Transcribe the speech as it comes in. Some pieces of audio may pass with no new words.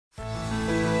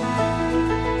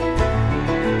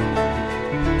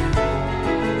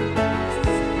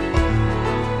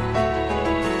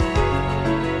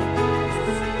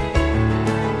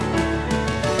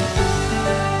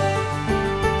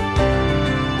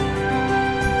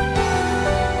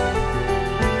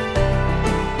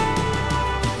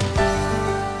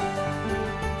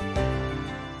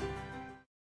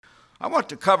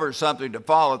to cover something to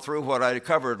follow through what I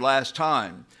covered last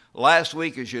time. Last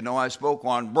week, as you know, I spoke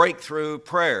on breakthrough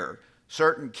prayer,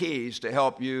 certain keys to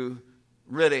help you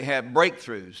really have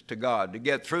breakthroughs to God, to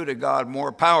get through to God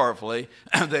more powerfully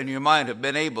than you might have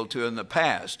been able to in the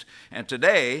past. And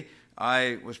today,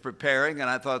 I was preparing, and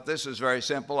I thought this is very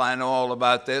simple. I know all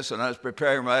about this, and I was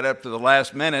preparing right up to the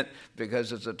last minute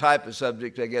because it's a type of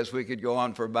subject I guess we could go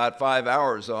on for about 5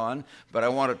 hours on. But I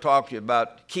want to talk to you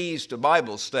about keys to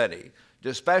Bible study,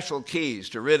 just special keys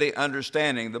to really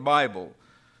understanding the Bible.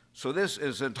 So this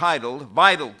is entitled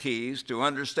Vital Keys to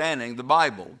Understanding the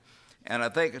Bible. And I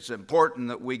think it's important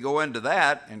that we go into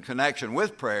that in connection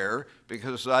with prayer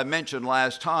because, as I mentioned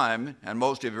last time, and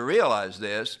most of you realize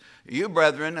this, you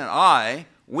brethren and I,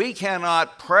 we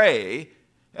cannot pray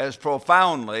as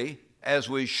profoundly as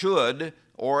we should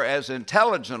or as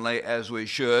intelligently as we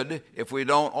should if we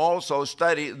don't also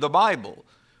study the Bible.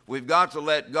 We've got to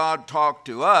let God talk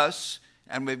to us,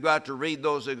 and we've got to read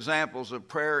those examples of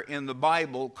prayer in the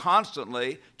Bible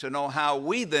constantly to know how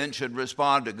we then should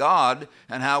respond to God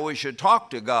and how we should talk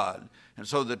to God. And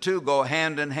so the two go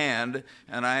hand in hand,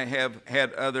 and I have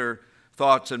had other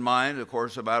thoughts in mind, of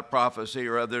course, about prophecy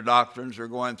or other doctrines or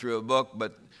going through a book,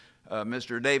 but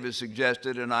Mr. Davis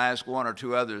suggested, and I asked one or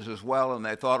two others as well, and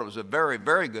they thought it was a very,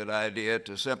 very good idea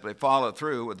to simply follow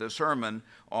through with a sermon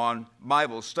on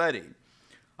Bible study.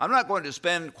 I'm not going to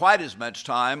spend quite as much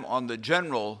time on the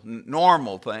general,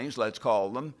 normal things, let's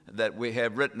call them, that we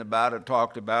have written about and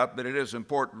talked about, but it is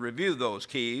important to review those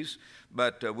keys,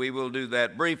 but we will do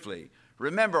that briefly.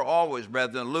 Remember always,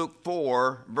 brethren, Luke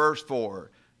 4, verse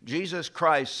 4, Jesus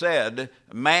Christ said,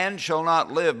 "Man shall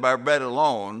not live by bread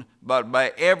alone, but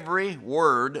by every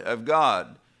word of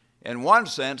God." In one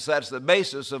sense, that's the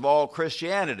basis of all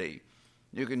Christianity.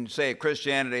 You can say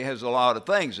Christianity has a lot of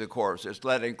things, of course. It's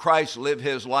letting Christ live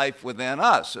his life within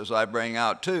us, as I bring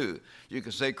out too. You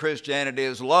can say Christianity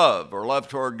is love, or love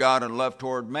toward God and love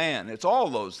toward man. It's all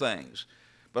those things.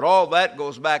 But all that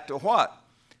goes back to what?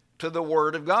 To the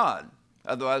Word of God.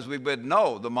 Otherwise we wouldn't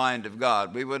know the mind of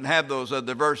God. We wouldn't have those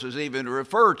other verses even to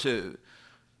refer to.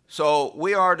 So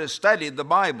we are to study the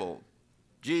Bible.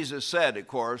 Jesus said, of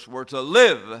course, we're to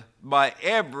live by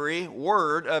every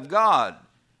word of God.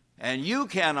 And you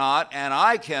cannot, and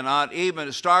I cannot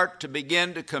even start to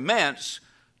begin to commence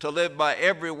to live by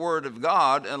every word of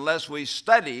God unless we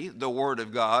study the Word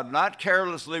of God, not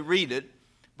carelessly read it,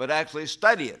 but actually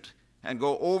study it and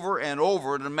go over and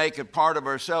over it and make it part of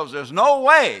ourselves. There's no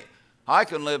way I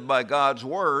can live by God's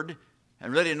Word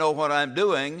and really know what I'm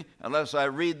doing unless I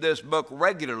read this book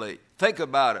regularly. Think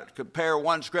about it. Compare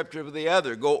one scripture with the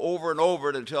other. Go over and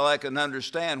over it until I can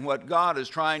understand what God is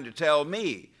trying to tell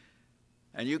me.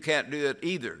 And you can't do it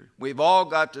either. We've all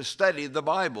got to study the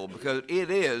Bible because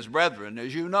it is, brethren,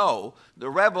 as you know, the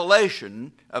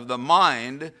revelation of the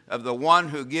mind of the one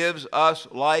who gives us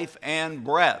life and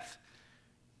breath.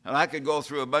 And I could go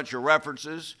through a bunch of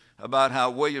references about how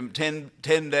William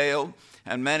Tyndale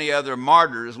and many other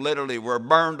martyrs literally were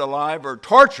burned alive or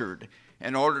tortured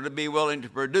in order to be willing to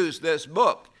produce this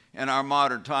book in our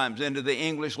modern times into the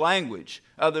English language.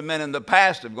 Other men in the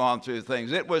past have gone through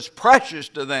things. It was precious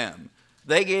to them.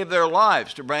 They gave their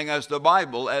lives to bring us the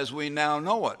Bible as we now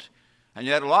know it. And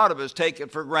yet a lot of us take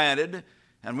it for granted,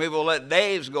 and we will let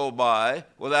days go by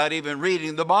without even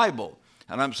reading the Bible.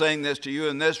 And I'm saying this to you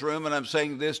in this room, and I'm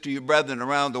saying this to you brethren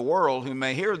around the world who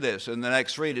may hear this in the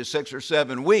next 3 to 6 or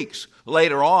 7 weeks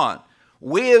later on.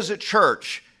 We as a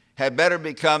church had better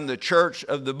become the church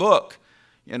of the book.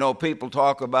 You know, people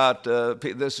talk about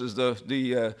this is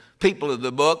the people of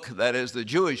the book, that is the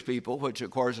Jewish people, which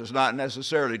of course is not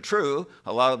necessarily true.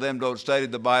 A lot of them don't study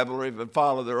the Bible or even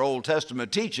follow their Old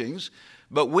Testament teachings.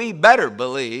 But we better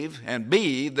believe and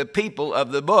be the people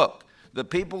of the book, the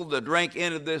people that drink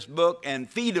into this book and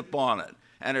feed upon it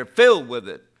and are filled with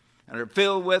it and are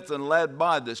filled with and led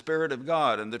by the Spirit of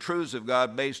God and the truths of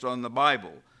God based on the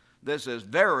Bible. This is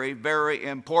very, very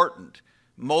important.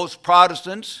 Most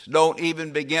Protestants don't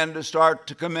even begin to start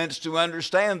to commence to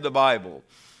understand the Bible.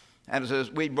 And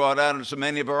as we brought out in so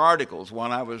many of our articles,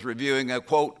 one I was reviewing a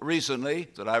quote recently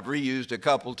that I've reused a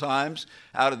couple times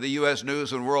out of the U.S.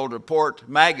 News and World Report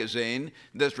magazine.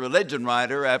 This religion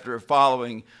writer, after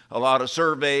following a lot of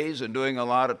surveys and doing a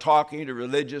lot of talking to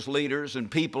religious leaders and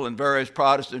people in various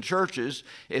Protestant churches,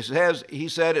 he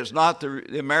said it's not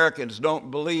the Americans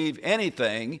don't believe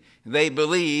anything, they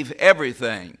believe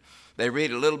everything. They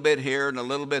read a little bit here and a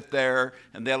little bit there,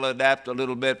 and they'll adapt a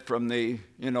little bit from the,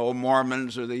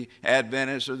 Mormons or the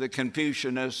Adventists or the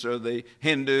Confucianists or the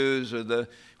Hindus or the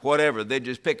whatever. They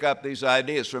just pick up these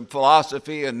ideas from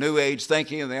philosophy and New Age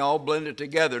thinking, and they all blend it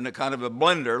together in a kind of a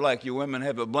blender, like you women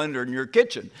have a blender in your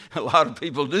kitchen. A lot of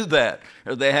people do that.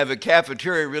 Or they have a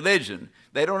cafeteria religion.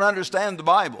 They don't understand the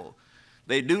Bible.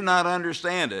 They do not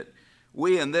understand it.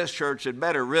 We in this church had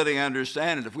better really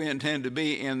understand it if we intend to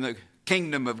be in the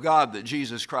kingdom of God that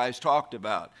Jesus Christ talked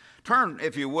about. Turn,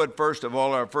 if you would, first of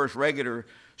all, our first regular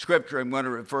scripture I'm going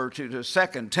to refer to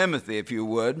 2 Timothy, if you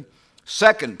would.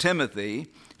 2 Timothy,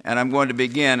 and I'm going to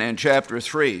begin in chapter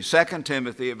 3. 2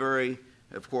 Timothy, a very,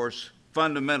 of course,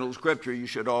 fundamental scripture you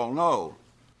should all know.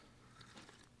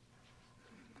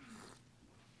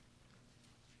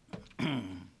 2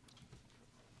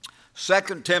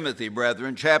 Timothy,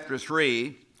 brethren, chapter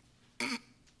 3,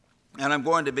 and I'm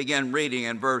going to begin reading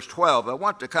in verse 12. I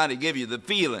want to kind of give you the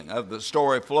feeling of the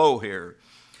story flow here.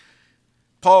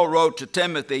 Paul wrote to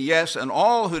Timothy, yes, and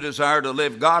all who desire to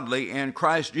live godly in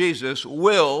Christ Jesus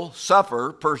will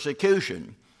suffer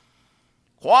persecution.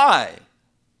 Why?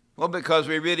 Well, because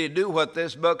we really do what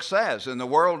this book says, and the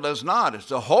world does not. It's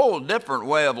a whole different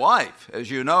way of life, as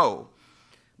you know.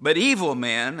 But evil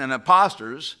men and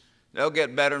impostors, they'll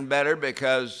get better and better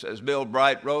because, as Bill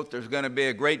Bright wrote, there's going to be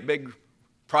a great big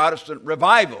Protestant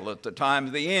revival at the time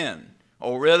of the end.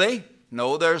 Oh, really?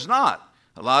 No, there's not.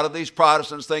 A lot of these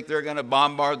Protestants think they're going to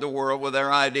bombard the world with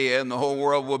their idea and the whole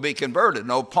world will be converted.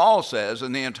 No, Paul says,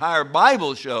 and the entire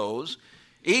Bible shows,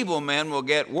 evil men will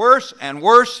get worse and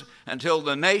worse until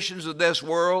the nations of this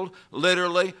world,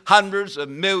 literally hundreds of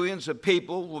millions of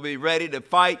people, will be ready to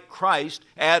fight Christ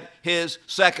at his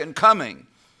second coming,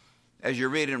 as you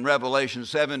read in Revelation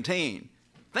 17.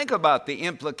 Think about the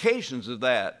implications of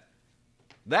that.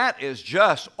 That is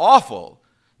just awful.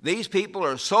 These people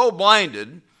are so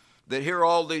blinded that hear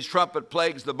all these trumpet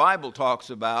plagues the Bible talks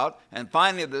about, and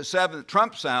finally the seventh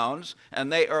trump sounds,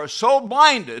 and they are so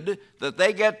blinded that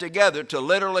they get together to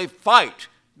literally fight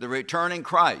the returning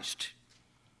Christ.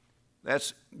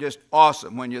 That's just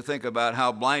awesome when you think about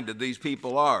how blinded these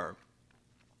people are.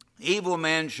 Evil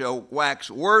men shall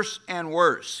wax worse and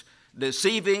worse,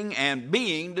 deceiving and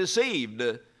being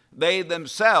deceived. They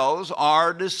themselves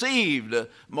are deceived.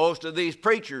 Most of these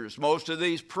preachers, most of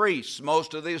these priests,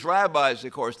 most of these rabbis,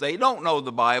 of course, they don't know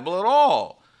the Bible at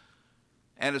all.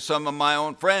 And as some of my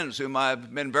own friends whom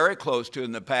I've been very close to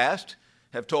in the past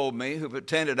have told me, who've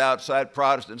attended outside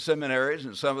Protestant seminaries,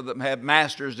 and some of them have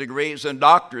master's degrees and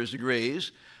doctor's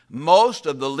degrees, most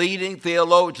of the leading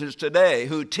theologians today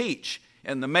who teach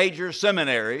in the major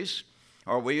seminaries,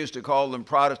 or we used to call them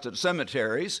Protestant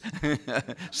cemeteries,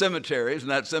 cemeteries,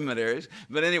 not seminaries,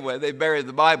 but anyway, they bury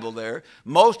the Bible there.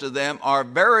 Most of them are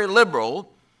very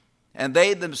liberal, and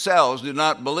they themselves do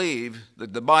not believe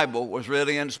that the Bible was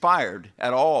really inspired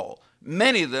at all.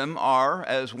 Many of them are,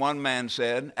 as one man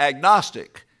said,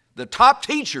 agnostic. The top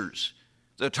teachers,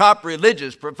 the top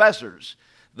religious professors,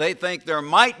 they think there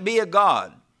might be a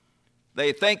God.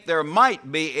 They think there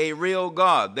might be a real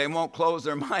God. They won't close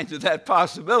their mind to that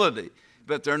possibility,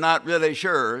 but they're not really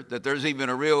sure that there's even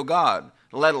a real God,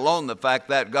 let alone the fact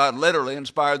that God literally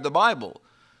inspired the Bible.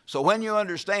 So when you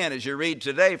understand, as you read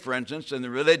today, for instance, in the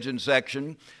religion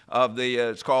section of the,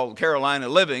 it's called Carolina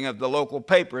Living, of the local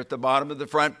paper at the bottom of the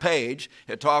front page,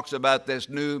 it talks about this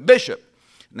new bishop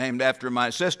named after my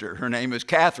sister. Her name is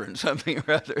Catherine something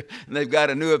or other. And they've got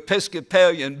a new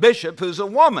Episcopalian bishop who's a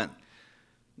woman.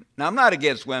 Now, I'm not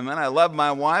against women. I love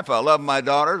my wife. I love my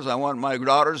daughters. I want my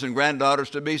daughters and granddaughters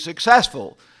to be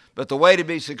successful. But the way to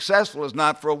be successful is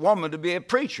not for a woman to be a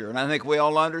preacher. And I think we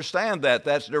all understand that.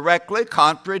 That's directly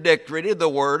contradictory to the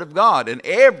Word of God in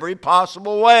every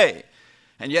possible way.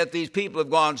 And yet these people have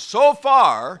gone so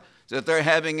far that they're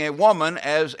having a woman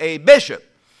as a bishop.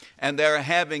 And they're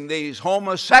having these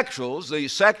homosexuals,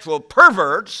 these sexual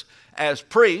perverts, as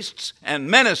priests and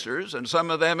ministers, and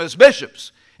some of them as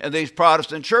bishops in these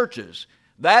Protestant churches.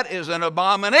 That is an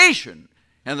abomination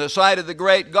in the sight of the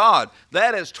great God.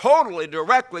 That is totally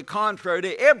directly contrary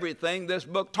to everything this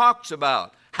book talks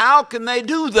about. How can they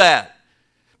do that?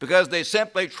 Because they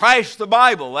simply trash the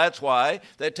Bible. That's why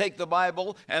they take the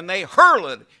Bible and they hurl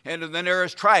it into the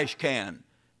nearest trash can,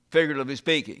 figuratively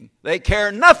speaking. They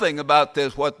care nothing about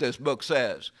this, what this book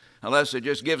says, unless it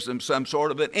just gives them some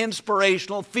sort of an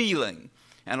inspirational feeling,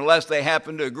 and unless they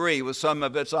happen to agree with some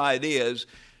of its ideas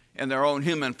in their own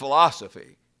human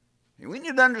philosophy. We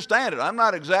need to understand it. I'm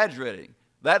not exaggerating.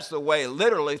 That's the way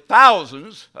literally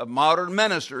thousands of modern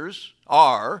ministers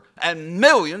are, and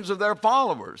millions of their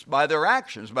followers, by their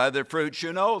actions, by their fruits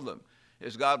you know them.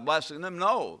 Is God blessing them?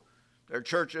 No. Their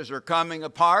churches are coming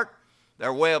apart.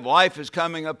 Their way of life is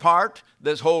coming apart.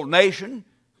 This whole nation,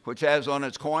 which has on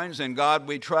its coins, "In God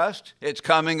we trust," it's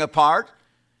coming apart.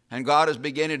 And God is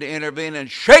beginning to intervene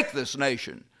and shake this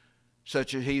nation,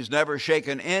 such as he's never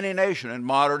shaken any nation in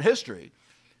modern history,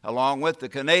 along with the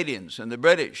Canadians and the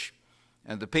British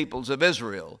and the peoples of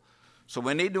Israel. So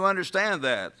we need to understand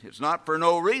that. It's not for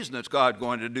no reason that's God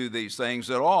going to do these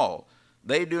things at all.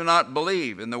 They do not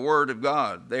believe in the Word of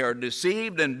God. They are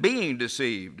deceived and being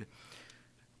deceived.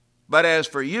 But as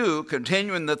for you,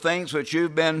 continue in the things which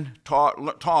you've been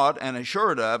taught and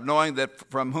assured of, knowing that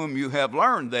from whom you have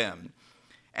learned them,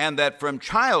 and that from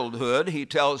childhood, he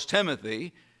tells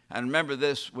Timothy, and remember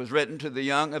this was written to the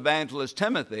young evangelist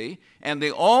Timothy, and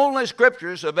the only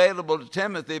scriptures available to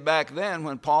Timothy back then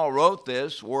when Paul wrote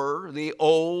this were the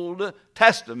Old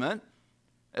Testament,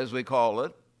 as we call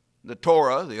it, the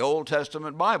Torah, the Old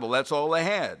Testament Bible. That's all they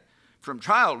had. From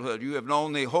childhood, you have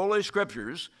known the Holy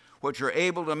Scriptures, which are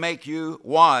able to make you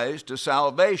wise to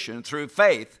salvation through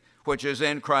faith, which is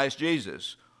in Christ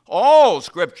Jesus. All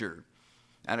Scripture.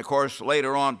 And of course,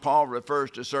 later on, Paul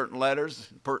refers to certain letters,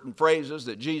 certain phrases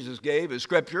that Jesus gave as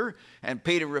Scripture, and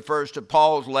Peter refers to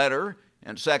Paul's letter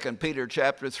in 2 Peter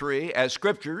chapter 3 as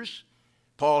Scriptures.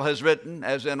 Paul has written,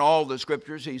 as in all the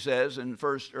Scriptures, he says in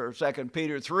 2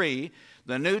 Peter 3,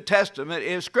 the New Testament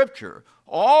is Scripture.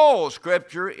 All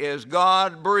Scripture is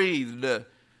God-breathed.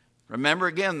 Remember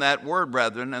again that word,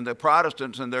 brethren, and the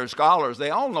Protestants and their scholars, they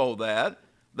all know that.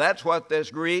 That's what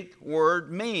this Greek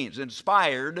word means.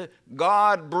 Inspired,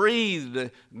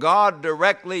 God-breathed. God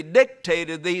directly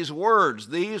dictated these words.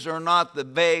 These are not the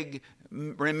vague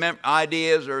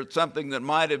ideas or something that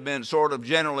might have been sort of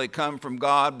generally come from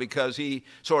God because he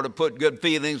sort of put good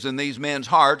feelings in these men's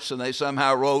hearts and they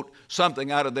somehow wrote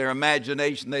something out of their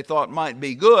imagination they thought might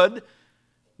be good.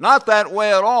 Not that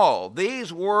way at all.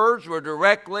 These words were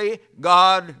directly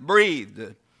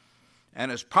God-breathed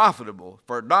and is profitable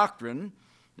for doctrine.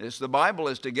 The Bible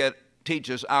is to teach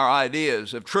us our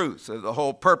ideas of truth, of the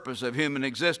whole purpose of human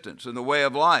existence and the way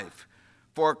of life,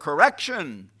 for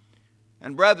correction.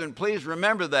 And brethren, please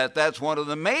remember that that's one of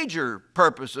the major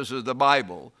purposes of the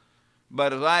Bible.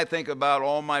 But as I think about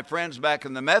all my friends back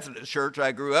in the Methodist church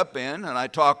I grew up in, and I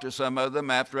talked to some of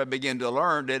them after I began to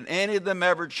learn, did any of them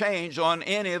ever change on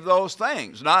any of those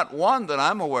things? Not one that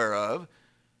I'm aware of.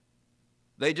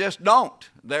 They just don't.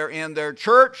 They're in their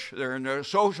church, they're in their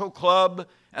social club,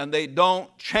 and they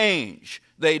don't change.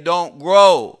 They don't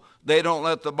grow. They don't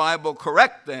let the Bible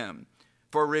correct them.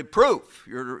 For reproof,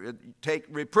 you take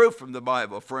reproof from the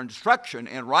Bible, for instruction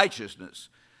in righteousness,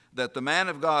 that the man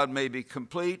of God may be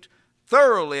complete,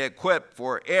 thoroughly equipped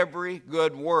for every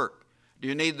good work. Do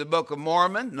you need the Book of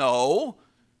Mormon? No.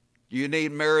 Do you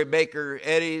need Mary Baker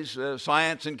Eddy's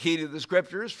Science and Key to the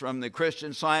Scriptures from the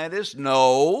Christian Scientists?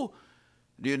 No.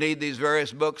 Do you need these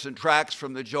various books and tracts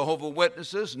from the Jehovah's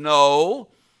Witnesses? No.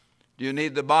 Do you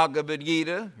need the Bhagavad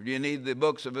Gita? Do you need the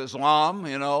books of Islam?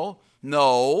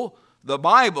 No. The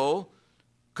Bible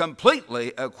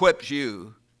completely equips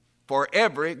you for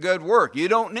every good work. You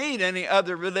don't need any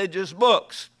other religious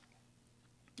books.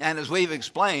 And as we've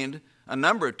explained a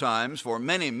number of times, for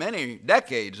many, many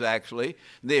decades actually,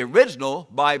 the original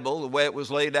Bible, the way it was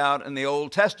laid out in the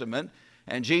Old Testament,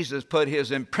 and Jesus put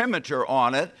his imprimatur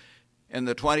on it in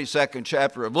the 22nd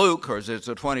chapter of Luke, or it's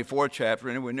the 24th chapter,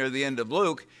 and we're near the end of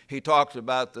Luke, he talks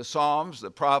about the Psalms, the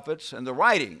prophets, and the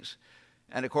writings.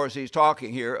 And of course, he's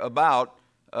talking here about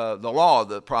the law,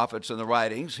 the prophets, and the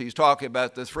writings. He's talking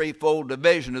about the threefold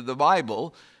division of the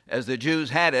Bible as the Jews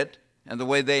had it and the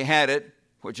way they had it,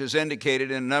 which is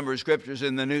indicated in a number of scriptures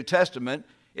in the New Testament.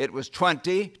 It was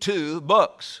 22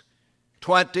 books.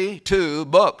 22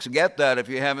 books. Get that if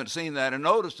you haven't seen that and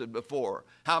noticed it before.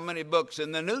 How many books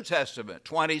in the New Testament?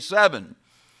 27.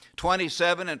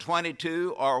 27 and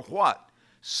 22 are what?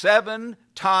 7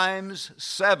 times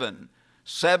 7.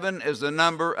 7 is the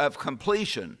number of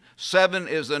completion. 7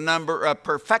 is the number of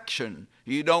perfection.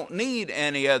 You don't need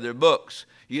any other books.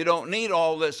 You don't need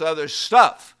all this other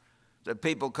stuff that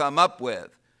people come up with.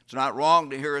 It's not wrong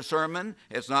to hear a sermon.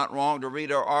 It's not wrong to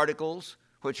read our articles,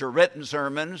 which are written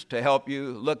sermons to help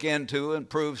you look into and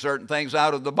prove certain things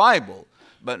out of the Bible,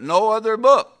 but no other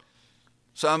book.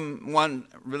 One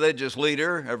religious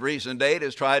leader of recent date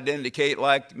has tried to indicate,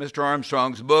 like Mr.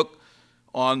 Armstrong's book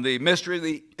on the mystery of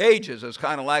the ages, is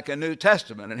kind of like a New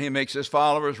Testament, and he makes his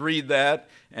followers read that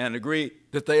and agree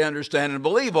that they understand and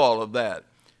believe all of that.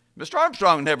 Mr.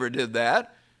 Armstrong never did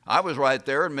that. I was right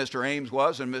there, and Mr. Ames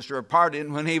was, and Mr.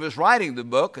 Pardon, when he was writing the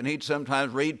book, and he'd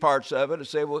sometimes read parts of it and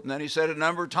say, well, and then he said a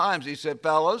number of times, he said,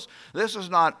 fellows, this is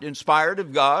not inspired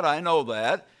of God, I know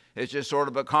that. It's just sort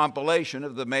of a compilation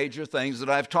of the major things that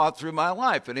I've taught through my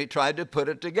life. And he tried to put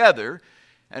it together.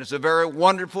 And it's a very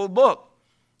wonderful book.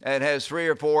 It has 3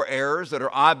 or 4 errors that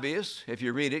are obvious if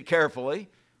you read it carefully.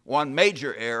 One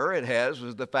major error it has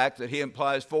was the fact that he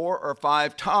implies 4 or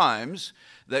 5 times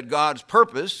that God's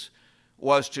purpose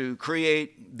was to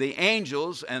create the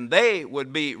angels, and they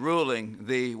would be ruling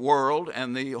the world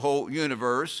and the whole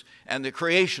universe, and the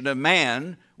creation of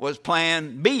man was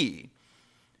plan B.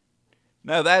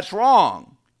 Now that's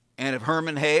wrong. And if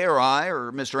Herman Hay or I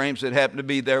or Mr. Ames had happened to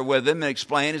be there with him and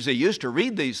explain, as he used to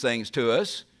read these things to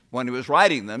us when he was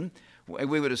writing them,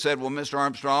 we would have said, well, Mr.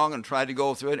 Armstrong, and tried to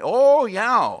go through it. Oh,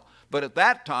 yeah. But at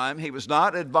that time, he was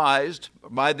not advised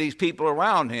by these people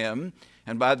around him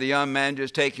and by the young man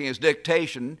just taking his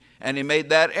dictation, and he made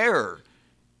that error.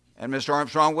 And Mr.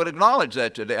 Armstrong would acknowledge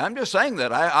that today. I'm just saying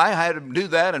that. I had to do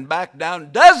that and back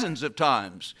down dozens of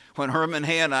times when Herman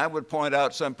Hay and I would point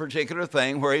out some particular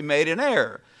thing where he made an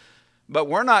error. But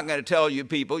we're not going to tell you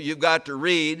people you've got to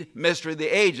read Mystery of the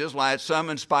Ages like some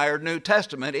inspired New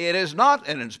Testament. It is not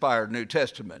an inspired New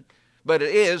Testament, but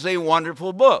it is a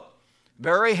wonderful book.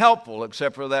 Very helpful,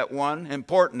 except for that one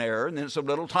important error, and then some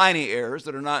little tiny errors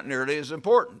that are not nearly as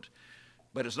important.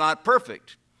 But it's not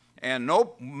perfect, and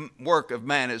no work of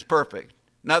man is perfect.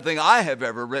 Nothing I have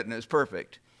ever written is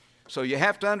perfect. So you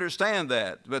have to understand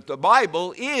that. But the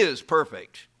Bible is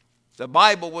perfect. The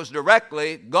Bible was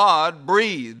directly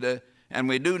God-breathed, and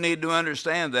we do need to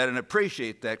understand that and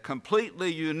appreciate that.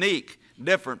 Completely unique,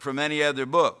 different from any other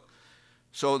book.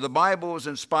 So the Bible is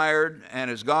inspired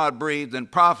and is God-breathed and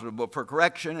profitable for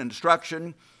correction,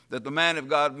 instruction, that the man of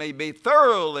God may be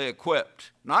thoroughly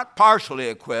equipped, not partially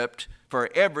equipped, for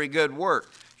every good work.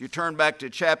 You turn back to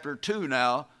chapter 2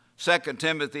 now, 2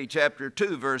 Timothy chapter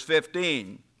 2, verse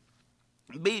 15.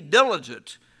 Be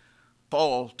diligent,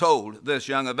 Paul told this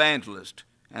young evangelist.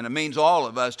 And it means all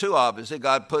of us too, obviously.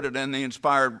 God put it in the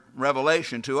inspired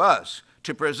revelation to us.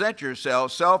 To present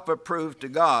yourselves self-approved to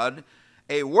God,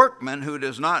 a workman who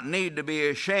does not need to be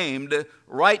ashamed,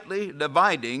 rightly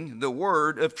dividing the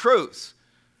word of truth.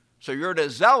 So you're to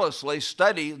zealously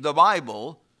study the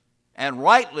Bible and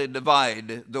rightly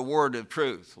divide the word of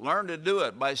truth. Learn to do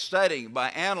it by studying, by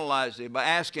analyzing, by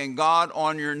asking God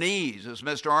on your knees, as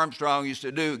Mr. Armstrong used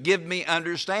to do. Give me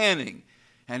understanding.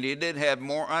 And he did have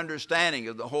more understanding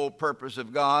of the whole purpose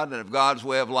of God and of God's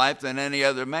way of life than any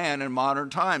other man in modern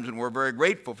times, and we're very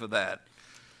grateful for that.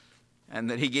 And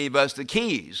that he gave us the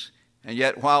keys. And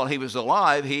yet while he was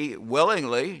alive, he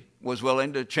was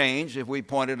willing to change if we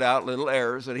pointed out little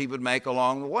errors that he would make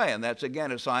along the way. And that's,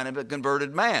 again, a sign of a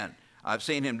converted man. I've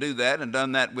seen him do that and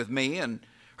done that with me. And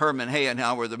Herman Hay and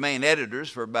I were the main editors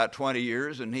for about 20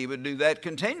 years, and he would do that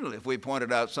continually if we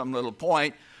pointed out some little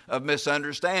point of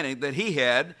misunderstanding that he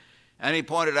had. And he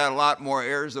pointed out a lot more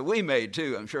errors that we made,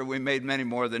 too. I'm sure we made many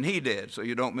more than he did, so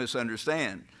you don't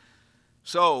misunderstand.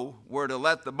 So we're to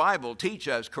let the Bible teach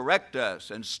us, correct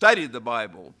us, and study the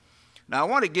Bible. Now I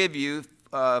want to give you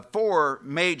 4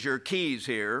 major keys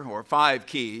here, or 5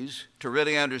 keys, to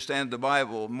really understand the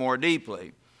Bible more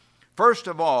deeply. First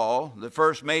of all, the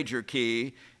first major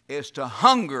key is to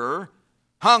hunger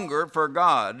for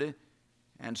God,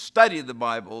 and study the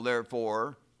Bible,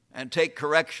 therefore, and take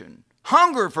correction.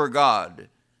 Hunger for God.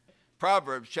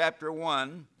 Proverbs chapter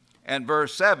 1 and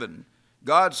verse 7.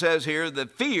 God says here, the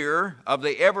fear of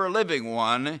the ever-living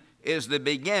one is the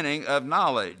beginning of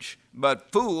knowledge,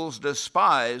 but fools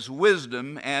despise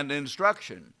wisdom and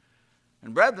instruction.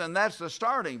 And brethren, that's the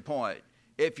starting point.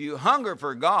 If you hunger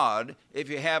for God, if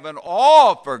you have an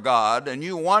awe for God, and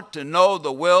you want to know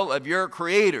the will of your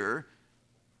Creator,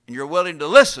 and you're willing to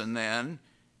listen then,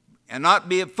 and not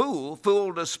be a fool,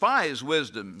 despise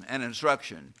wisdom and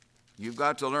instruction. You've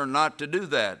got to learn not to do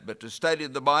that, but to study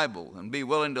the Bible and be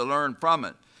willing to learn from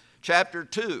it. Chapter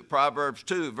 2, Proverbs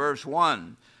 2, verse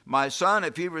 1. My son,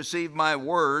 if you receive my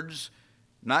words,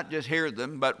 not just hear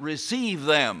them, but receive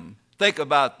them. Think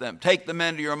about them. Take them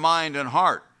into your mind and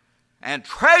heart. And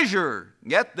treasure,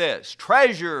 get this,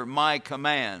 treasure my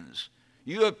commands.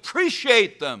 You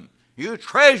appreciate them. You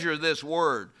treasure this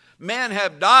word. Men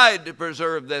have died to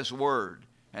preserve this word.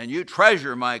 And you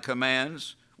treasure my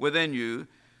commands within you,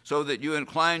 so that you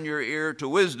incline your ear to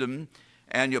wisdom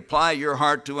and you apply your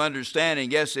heart to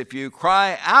understanding. Yes, if you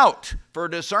cry out for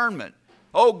discernment,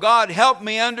 oh God, help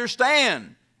me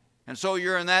understand. And so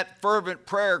you're in that fervent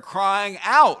prayer crying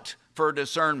out for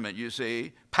discernment, you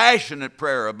see. Passionate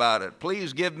prayer about it.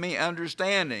 Please give me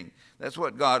understanding. That's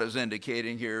what God is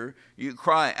indicating here. You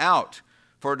cry out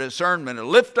for discernment and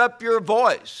lift up your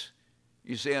voice,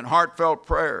 you see, in heartfelt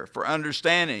prayer for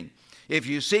understanding. If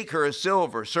you seek her as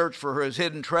silver, search for her as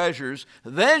hidden treasures,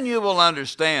 then you will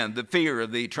understand the fear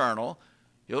of the eternal.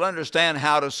 You'll understand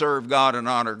how to serve God and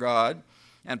honor God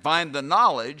and find the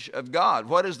knowledge of God.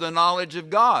 What is the knowledge of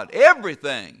God?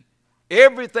 Everything.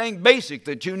 Everything basic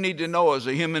that you need to know as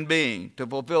a human being to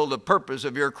fulfill the purpose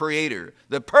of your Creator,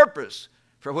 the purpose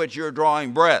for which you're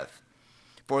drawing breath.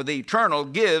 For the eternal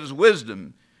gives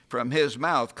wisdom. From his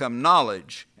mouth come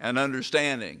knowledge and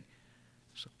understanding.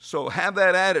 So have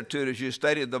that attitude as you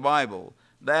study the Bible.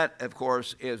 That, of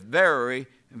course, is very,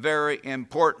 very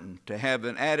important, to have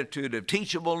an attitude of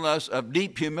teachableness, of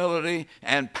deep humility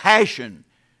and passion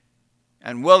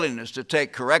and willingness to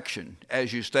take correction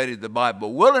as you study the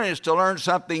Bible. Willingness to learn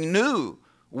something new.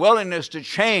 Willingness to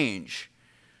change.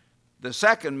 The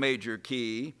second major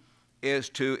key is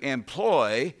to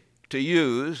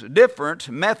use different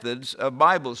methods of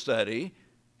Bible study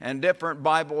and different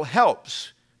Bible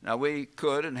helps. Now, we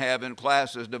could and have in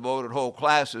classes devoted whole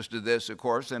classes to this, of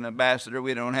course. And Ambassador,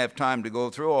 we don't have time to go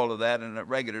through all of that in a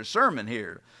regular sermon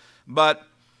here. But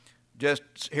just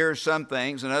here's some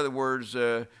things. In other words,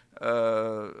 the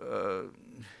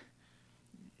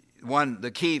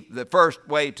first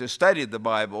way to study the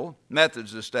Bible,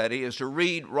 methods of study, is to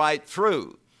read right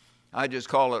through. I just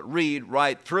call it read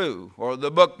right through, or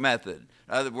the book method.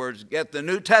 In other words, get the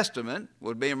New Testament,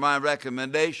 would be my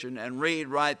recommendation, and read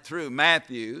right through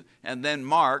Matthew, and then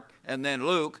Mark, and then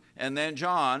Luke, and then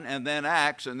John, and then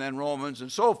Acts, and then Romans, and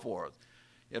so forth.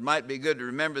 It might be good to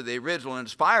remember the original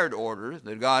inspired order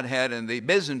that God had in the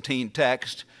Byzantine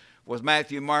text was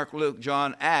Matthew, Mark, Luke,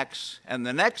 John, Acts, and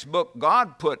the next book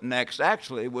God put next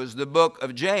actually was the book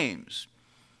of James.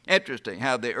 Interesting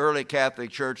how the early Catholic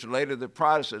Church and later the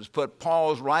Protestants put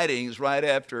Paul's writings right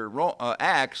after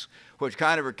Acts, which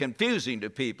kind of are confusing to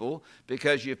people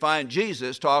because you find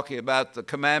Jesus talking about the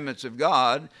commandments of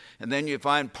God, and then you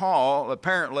find Paul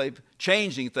apparently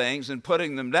changing things and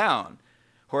putting them down.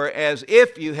 Whereas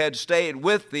if you had stayed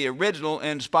with the original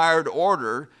inspired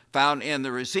order found in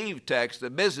the received text,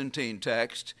 the Byzantine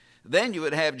text, then you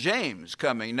would have James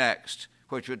coming next,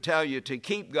 which would tell you to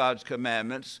keep God's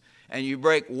commandments, and you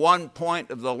break one point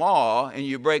of the law and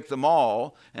you break them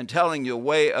all, and telling you a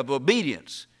way of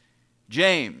obedience.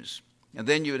 James. And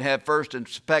then you would have 1st and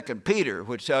 2nd Peter,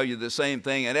 which tell you the same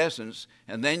thing in essence.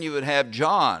 And then you would have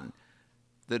John,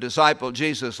 the disciple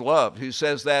Jesus loved, who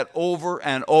says that over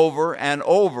and over and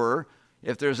over.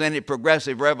 If there's any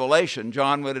progressive revelation,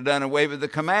 John would have done away with the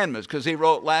commandments because he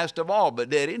wrote last of all. But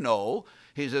did he? No.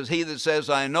 He says, he that says,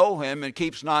 I know him and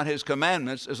keeps not his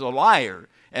commandments is a liar,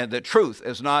 and the truth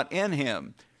is not in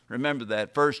him. Remember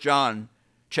that, 1 John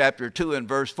chapter 2 and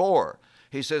verse 4.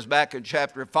 He says back in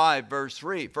chapter 5, verse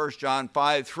 3, 1 John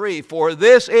 5, 3, for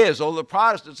this is, the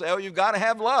Protestants say, you've got to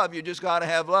have love. You just got to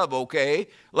have love. Okay,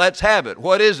 let's have it.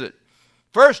 What is it?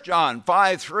 1 John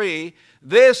 5, 3,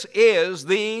 this is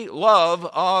the love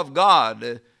of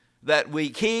God, that we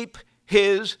keep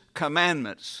his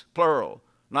commandments, plural.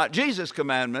 Not Jesus'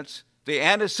 commandments. The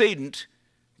antecedent,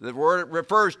 the word it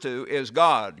refers to is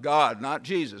God. God, not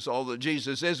Jesus, although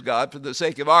Jesus is God for the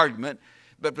sake of argument.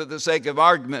 But for the sake of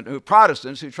argument,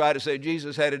 Protestants who try to say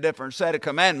Jesus had a different set of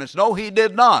commandments, no, he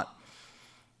did not.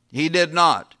 He did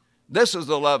not. This is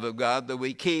the love of God, that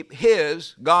we keep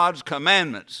God's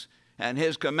commandments. And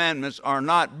his commandments are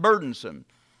not burdensome.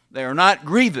 They are not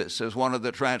grievous, as one of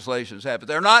the translations have it.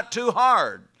 They're not too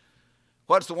hard.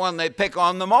 What's the one they pick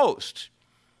on the most?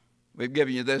 We've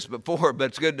given you this before, but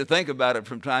it's good to think about it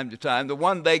from time to time. The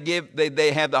one they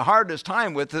have the hardest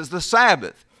time with is the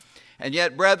Sabbath. And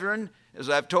yet, brethren, as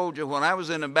I've told you, when I was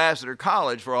in Ambassador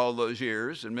College for all those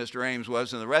years, and Mr. Ames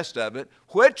was and the rest of it,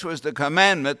 which was the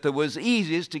commandment that was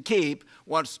easiest to keep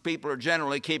once people are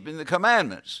generally keeping the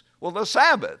commandments? Well, the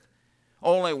Sabbath.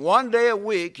 Only one day a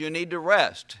week you need to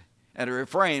rest and to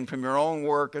refrain from your own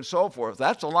work and so forth.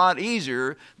 That's a lot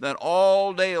easier than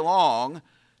all day long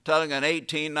telling an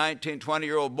 18, 19,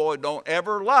 20-year-old boy, don't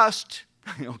ever lust,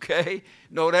 okay?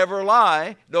 Don't ever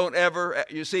lie. Don't ever,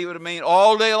 you see what I mean?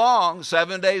 All day long,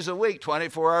 7 days a week,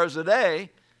 24 hours a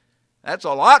day. That's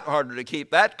a lot harder to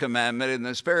keep that commandment in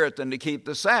the Spirit than to keep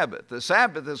the Sabbath. The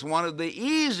Sabbath is one of the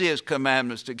easiest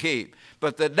commandments to keep.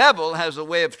 But the devil has a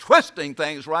way of twisting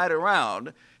things right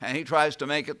around, and he tries to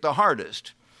make it the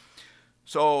hardest.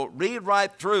 So read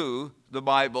right through the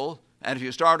Bible. And if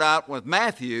you start out with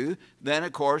Matthew, then,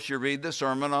 of course, you read the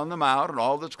Sermon on the Mount and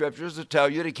all the scriptures that tell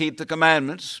you to keep the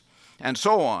commandments and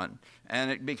so on.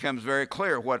 And it becomes very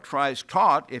clear what Christ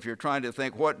taught if you're trying to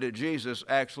think, what did Jesus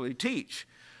actually teach?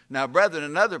 Now, brethren,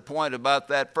 another point about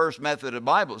that first method of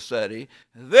Bible study,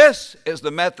 this is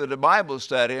the method of Bible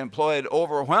study employed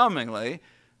overwhelmingly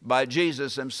by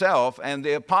Jesus himself and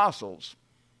the apostles.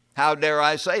 How dare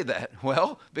I say that?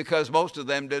 Well, because most of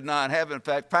them did not have, in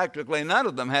fact, practically none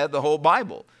of them had the whole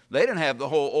Bible. They didn't have the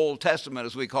whole Old Testament,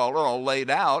 as we call it, all laid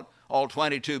out, all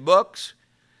 22 books.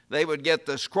 They would get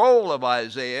the scroll of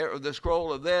Isaiah or the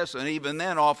scroll of this, and even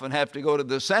then often have to go to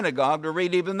the synagogue to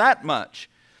read even that much.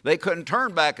 They couldn't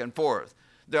turn back and forth.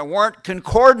 There weren't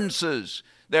concordances.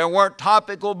 There weren't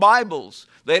topical Bibles.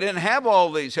 They didn't have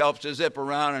all these helps to zip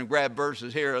around and grab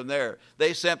verses here and there.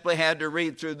 They simply had to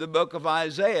read through the book of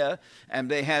Isaiah, and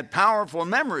they had powerful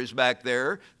memories back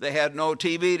there. They had no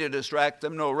TV to distract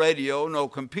them, no radio, no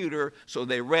computer, so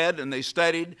they read and they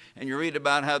studied, and you read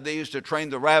about how they used to train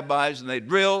the rabbis, and they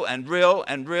drill and drill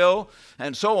and drill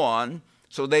and so on,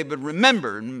 so they would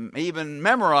remember and even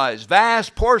memorize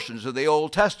vast portions of the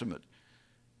Old Testament,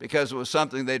 because it was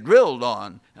something they drilled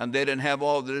on, and they didn't have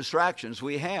all the distractions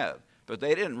we have. But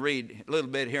they didn't read a little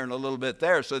bit here and a little bit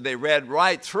there, so they read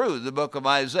right through the book of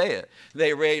Isaiah.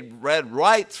 They read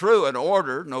right through in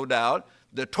order, no doubt,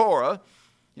 the Torah,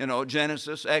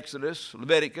 Genesis, Exodus,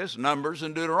 Leviticus, Numbers,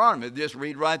 and Deuteronomy. They just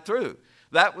read right through.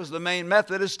 That was the main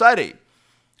method of study.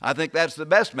 I think that's the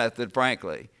best method,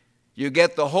 frankly. You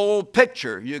get the whole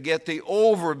picture. You get the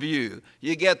overview.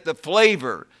 You get the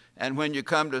flavor. And when you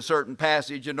come to a certain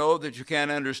passage, that you can't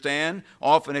understand,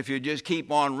 often if you just keep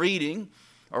on reading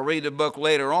or read the book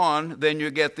later on, then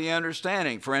you get the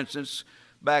understanding. For instance,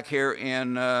 back here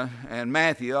in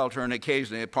Matthew, I'll turn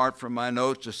occasionally apart from my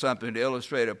notes to something to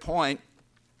illustrate a point.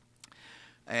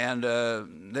 And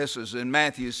this is in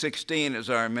Matthew 16,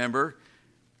 as I remember.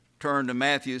 Turn to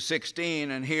Matthew 16,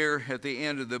 and here at the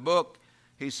end of the book,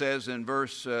 he says in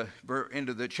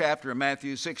into the chapter,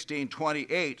 Matthew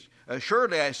 16:28,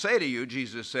 "Surely I say to you,"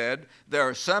 Jesus said, "there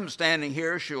are some standing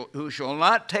here who shall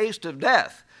not taste of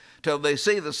death till they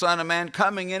see the Son of Man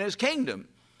coming in his kingdom."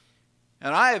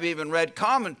 And I have even read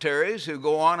commentaries who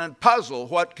go on and puzzle,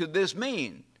 what could this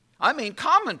mean? I mean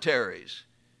commentaries.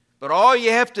 But all you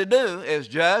have to do is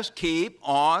just keep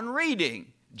on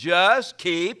reading. Just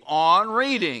keep on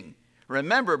reading.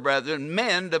 Remember, brethren,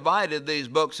 men divided these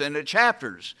books into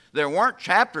chapters. There weren't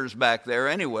chapters back there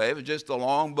anyway. It was just the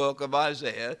long book of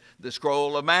Isaiah, the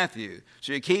scroll of Matthew.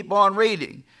 So you keep on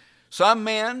reading. Some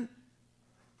men,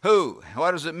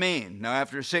 what does it mean? Now,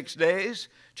 after 6 days,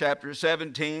 chapter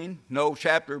 17, no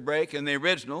chapter break in the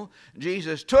original,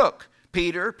 Jesus took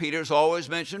Peter. Peter's always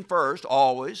mentioned first,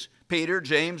 always. Peter,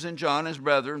 James, and John, his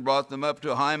brethren, brought them up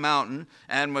to a high mountain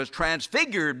and was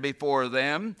transfigured before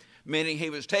them, meaning he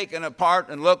was taken apart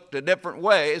and looked a different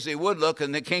way as he would look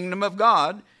in the kingdom of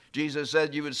God. Jesus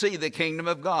said you would see the kingdom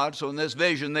of God, so in this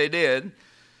vision they did.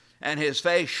 And his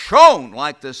face shone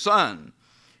like the sun,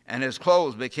 and his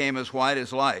clothes became as white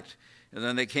as light. And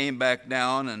then they came back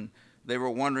down, and they were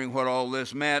wondering what all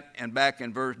this meant. And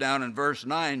down in verse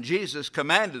 9, Jesus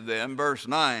commanded them, verse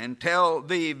 9, "Tell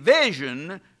the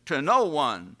vision to no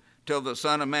one till the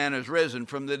Son of Man is risen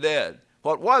from the dead."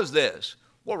 What was this?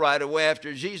 Well, right away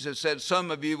after Jesus said,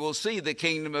 "Some of you will see the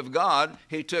kingdom of God,"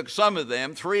 he took some of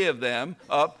them, 3 of them,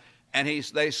 up, and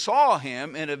they saw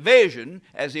him in a vision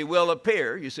as he will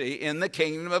appear, you see, in the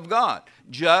kingdom of God.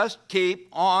 Just keep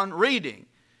on reading.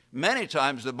 Many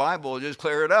times the Bible will just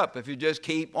clear it up if you just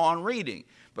keep on reading.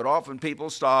 But often people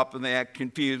stop and they act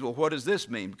confused. Well, what does this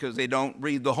mean? Because they don't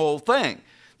read the whole thing.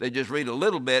 They just read a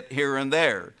little bit here and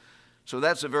there. So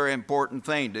that's a very important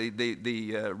thing,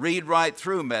 the read right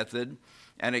through method.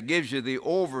 And it gives you the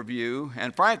overview,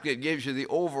 and frankly, it gives you the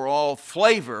overall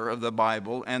flavor of the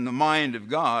Bible and the mind of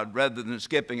God rather than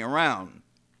skipping around.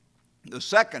 The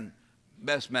second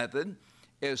best method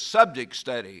is subject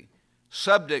study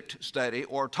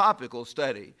or topical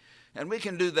study. And we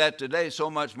can do that today so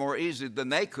much more easily than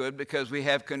they could, because we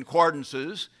have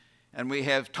concordances and we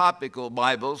have topical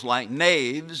Bibles like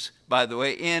Naves, by the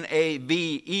way,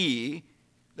 N-A-V-E.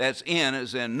 That's N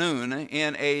as in noon,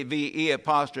 N-A-V-E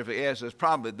apostrophe S is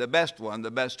probably the best one,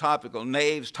 the best topical,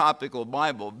 Nave's Topical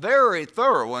Bible. Very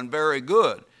thorough and very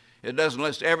good. It doesn't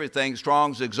list everything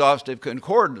Strong's Exhaustive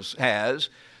Concordance has,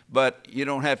 but you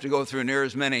don't have to go through near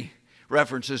as many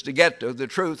references to get to the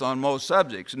truth on most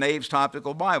subjects. Nave's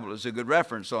Topical Bible is a good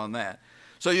reference on that.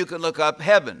 So you can look up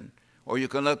heaven, or you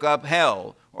can look up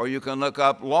hell, or you can look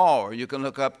up law, or you can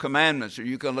look up commandments, or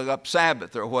you can look up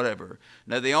Sabbath, or whatever.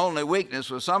 Now, the only weakness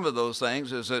with some of those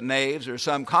things is that Naves, or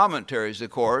some commentaries,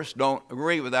 of course, don't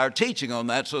agree with our teaching on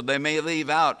that, so they may leave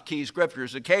out key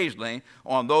scriptures occasionally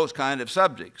on those kind of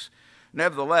subjects.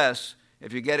 Nevertheless,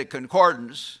 if you get a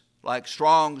concordance, like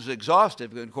Strong's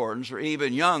Exhaustive Concordance, or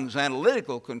even Young's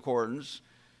Analytical Concordance,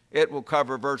 it will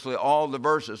cover virtually all the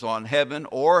verses on heaven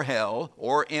or hell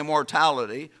or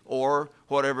immortality or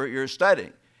whatever you're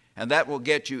studying. And that will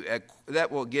give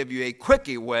you a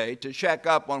quickie way to check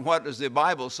up on what does the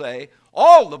Bible say,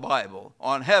 all the Bible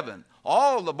on heaven,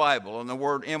 all the Bible on the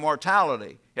word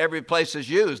immortality. Every place is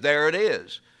used, there it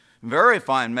is. Very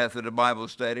fine method of Bible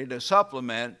study to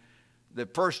supplement the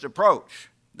first approach,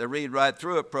 the read right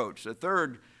through approach. The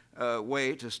third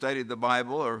way to study the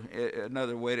Bible, or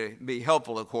another way to be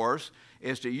helpful, of course,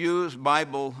 is to use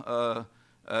Bible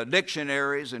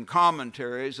dictionaries and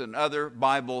commentaries and other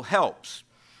Bible helps.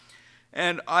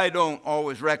 And I don't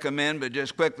always recommend, but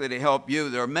just quickly to help you,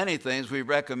 there are many things we've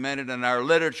recommended in our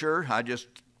literature. I just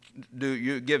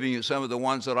giving you some of the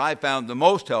ones that I found the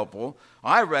most helpful.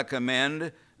 I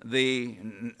recommend the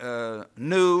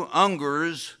New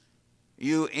Unger's,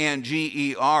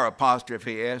 U-N-G-E-R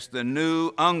apostrophe S, the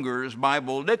New Unger's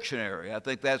Bible Dictionary. I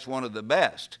think that's one of the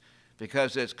best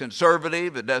because it's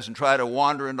conservative. It doesn't try to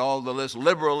wander into all this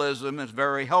liberalism. It's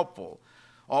very helpful.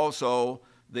 Also,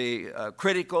 the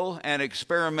critical and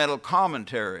experimental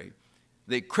commentary.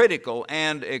 The critical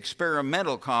and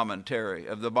experimental commentary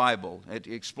of the Bible. It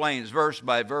explains verse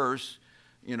by verse,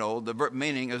 the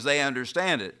meaning as they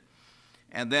understand it.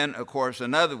 And then, of course,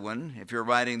 another one, if you're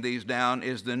writing these down,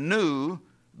 is the new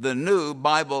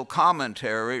Bible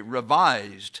Commentary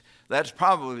Revised. That's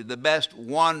probably the best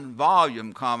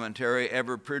one-volume commentary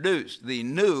ever produced. The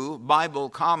New Bible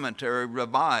Commentary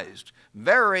Revised.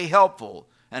 Very helpful.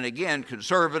 And again,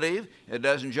 conservative. It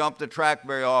doesn't jump the track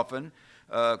very often,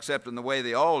 except in the way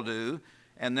they all do.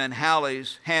 And then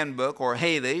Halley's Handbook, or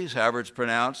Haley's, however it's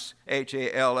pronounced,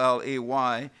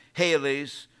 H-A-L-L-E-Y,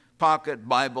 Haley's Pocket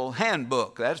Bible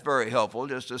Handbook. That's very helpful,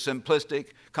 just a simplistic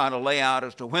kind of layout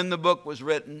as to when the book was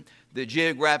written, the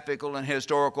geographical and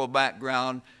historical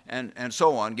background, and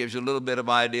so on. Gives you a little bit of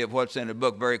idea of what's in the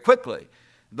book very quickly.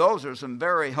 Those are some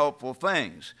very helpful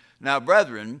things. Now,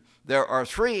 brethren, there are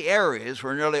three areas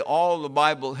where nearly all the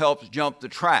Bible helps jump the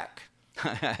track.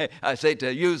 I say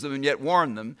to use them and yet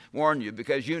warn you,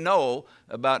 because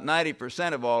about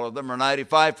 90% of all of them, or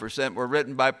 95%, were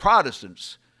written by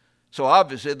Protestants. So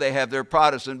obviously they have their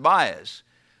Protestant bias.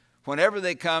 Whenever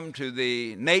they come to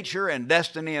the nature and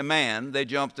destiny of man, they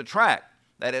jump the track.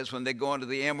 That is, when they go into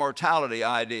the immortality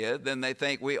idea, then they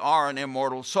think we are an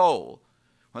immortal soul.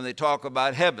 When they talk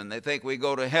about heaven, they think we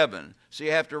go to heaven. So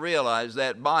you have to realize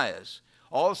that bias.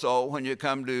 Also, when you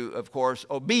come to, of course,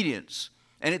 obedience.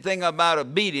 Anything about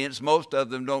obedience, most of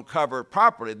them don't cover it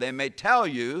properly. They may tell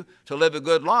you to live a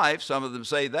good life, some of them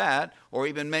say that, or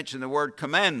even mention the word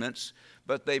commandments,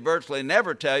 but they virtually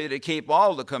never tell you to keep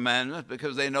all the commandments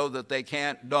because they know that they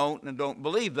can't, don't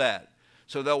believe that.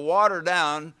 So they'll water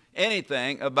down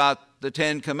anything about the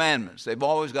 10 Commandments. They've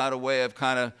always got a way of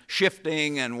kind of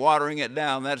shifting and watering it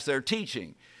down. That's their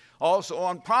teaching. Also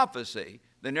on prophecy.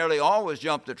 They nearly always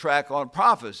jump the track on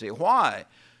prophecy. Why?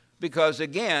 Because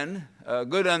again, a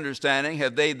good understanding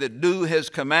have they that do his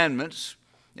commandments.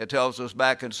 It tells us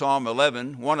back in Psalm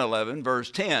 111,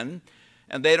 verse 10,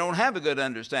 and they don't have a good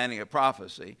understanding of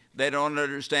prophecy. They don't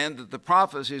understand that the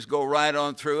prophecies go right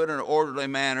on through it in an orderly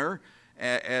manner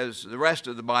as the rest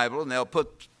of the Bible, and they'll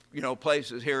put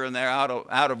places here and there out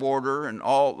of order, and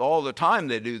all the time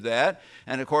they do that.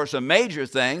 And of course, a major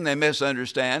thing they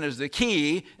misunderstand is the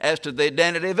key as to the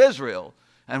identity of Israel.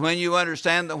 And when you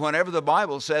understand that whenever the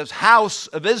Bible says house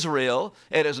of Israel,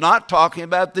 it is not talking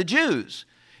about the Jews.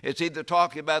 It's either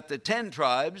talking about the 10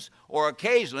 tribes, or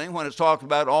occasionally when it's talking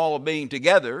about all being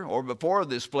together, or before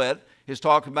the split, it's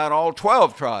talking about all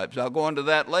 12 tribes. I'll go into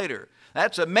that later.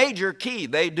 That's a major key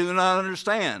they do not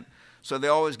understand. So they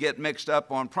always get mixed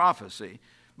up on prophecy.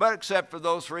 But except for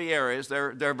those three areas,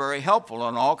 they're very helpful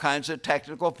on all kinds of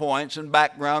technical points and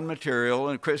background material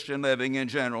and Christian living in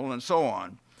general and so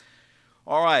on.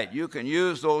 All right, you can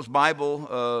use those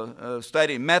Bible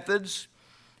study methods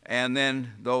and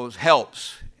then those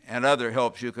helps and other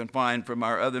helps you can find from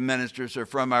our other ministers or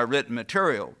from our written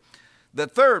material. The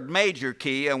third major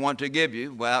key I want to give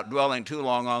you, without dwelling too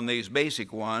long on these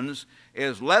basic ones,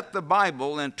 is let the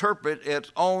Bible interpret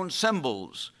its own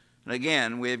symbols. And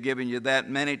again, we have given you that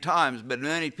many times, but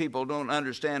many people don't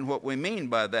understand what we mean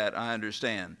by that, I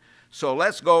understand. So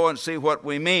let's go and see what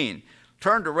we mean.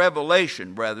 Turn to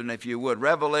Revelation, brethren, if you would.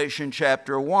 Revelation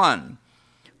chapter 1.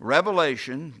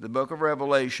 Revelation, the book of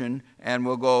Revelation, and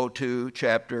we'll go to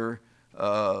chapter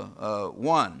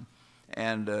 1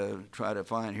 and try to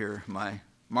find here my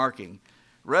marking.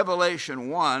 Revelation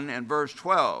 1 and verse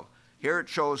 12. Here it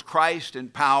shows Christ in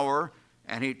power,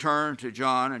 and he turned to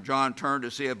John, and John turned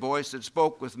to see a voice that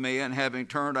spoke with me, and having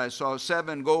turned I saw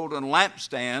 7 golden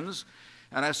lampstands,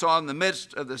 and I saw in the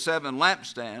midst of the 7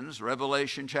 lampstands,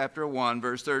 Revelation chapter 1,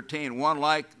 verse 13, one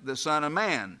like the Son of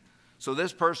Man. So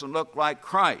this person looked like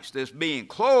Christ, this being,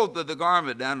 clothed with the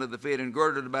garment down to the feet and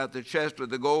girded about the chest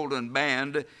with a golden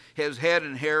band. His head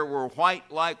and hair were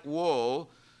white like wool,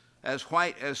 as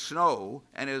white as snow,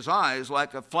 and his eyes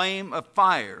like a flame of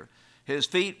fire. His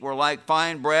feet were like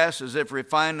fine brass, as if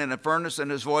refined in a furnace, and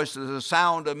his voice is the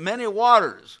sound of many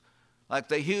waters, like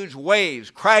the huge waves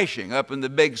crashing up in the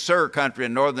Big Sur country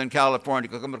in Northern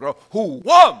California.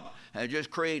 Whoo-wum! And it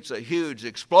just creates a huge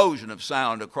explosion of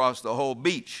sound across the whole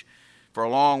beach for a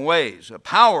long ways. A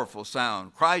powerful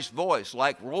sound, Christ's voice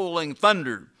like rolling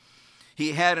thunder.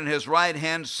 He had in his right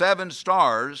hand 7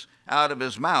 stars out of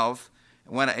his mouth.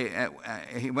 He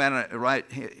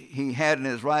had in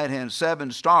his right hand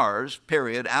 7 stars,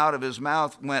 period. Out of his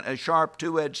mouth went a sharp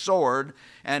 2-edged sword,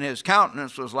 and his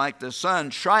countenance was like the sun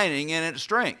shining in its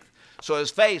strength. So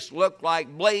his face looked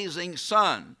like blazing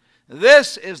sun.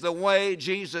 This is the way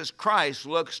Jesus Christ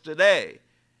looks today.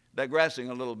 Digressing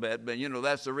a little bit, but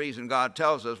that's the reason God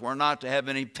tells us we're not to have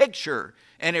any picture,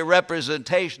 any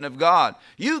representation of God.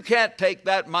 You can't take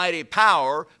that mighty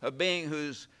power of being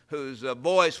whose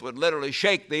voice would literally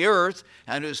shake the earth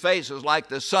and whose face is like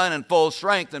the sun in full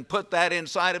strength and put that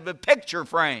inside of a picture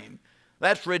frame.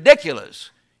 That's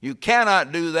ridiculous. You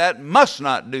cannot do that, must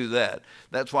not do that.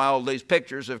 That's why all these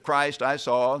pictures of Christ I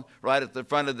saw right at the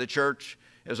front of the church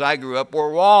as I grew up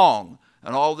were wrong.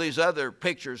 And all these other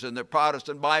pictures in the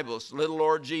Protestant Bibles, little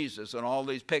Lord Jesus, and all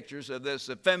these pictures of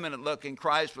this effeminate-looking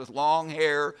Christ with long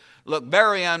hair, look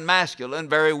very unmasculine,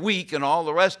 very weak, and all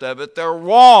the rest of it. They're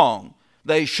wrong.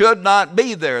 They should not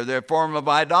be there. They're a form of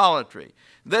idolatry.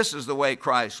 This is the way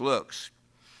Christ looks.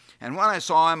 And when I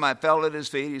saw him, I fell at his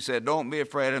feet. He said, "Don't be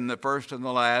afraid. I'm the first and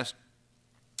the last,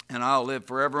 and I'll live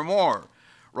forevermore.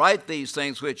 Write these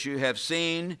things which you have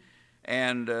seen,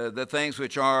 and the things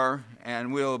which are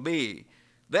and will be."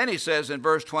 Then he says in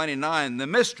verse 29,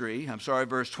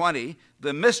 verse 20,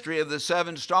 the mystery of the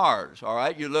 7 stars. All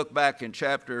right, you look back in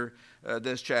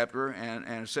this chapter,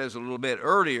 and it says a little bit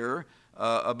earlier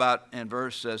about in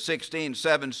verse 16,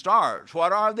 7 stars.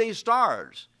 What are these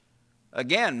stars?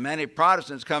 Again, many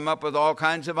Protestants come up with all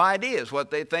kinds of ideas,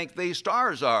 what they think these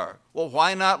stars are. Well,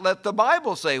 why not let the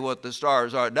Bible say what the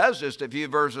stars are? It does just a few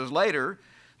verses later.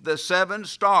 The 7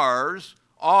 stars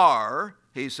are,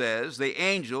 he says, the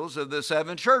angels of the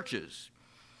 7 churches.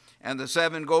 And the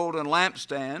 7 golden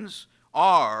lampstands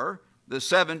are the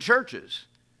 7 churches.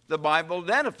 The Bible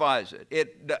identifies it.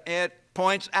 It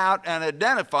points out and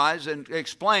identifies and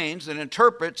explains and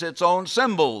interprets its own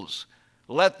symbols.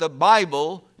 Let the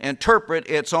Bible interpret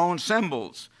its own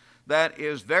symbols. That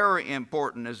is very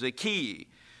important as a key.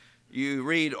 You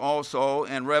read also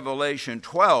in Revelation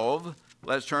 12.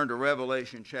 Let's turn to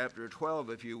Revelation chapter 12,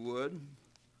 if you would.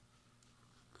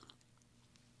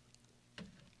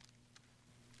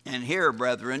 And here,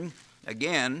 brethren,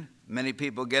 again, many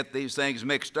people get these things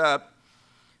mixed up.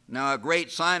 Now a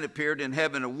great sign appeared in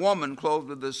heaven, a woman clothed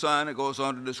with the sun. It goes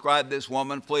on to describe this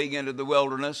woman fleeing into the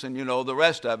wilderness, and you know the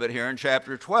rest of it here in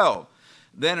chapter 12.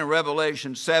 Then in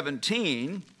Revelation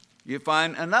 17, you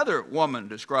find another woman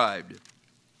described.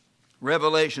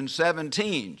 Revelation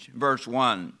 17, verse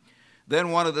 1.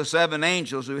 Then one of the 7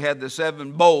 angels who had the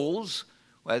 7 bowls,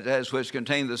 as which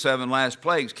contained the 7 last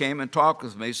plagues, came and talked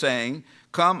with me, saying,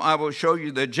 "Come, I will show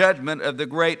you the judgment of the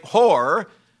great whore,"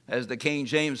 as the King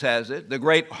James has it, the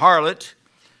great harlot,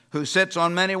 who sits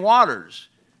on many waters.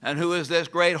 And who is this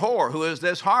great whore? Who is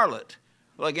this harlot?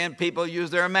 Well, again, people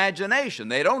use their imagination.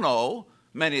 They don't know,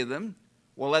 many of them.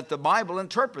 Well, let the Bible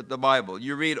interpret the Bible.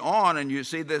 You read on and you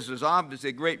see this is obviously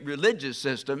a great religious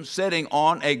system sitting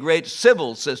on a great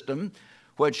civil system,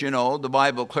 which, the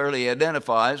Bible clearly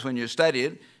identifies when you study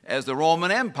it as the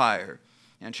Roman Empire.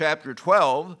 In chapter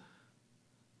 12,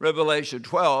 Revelation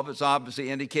 12, it's obviously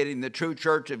indicating the true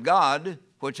church of God,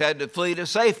 which had to flee to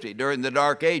safety during the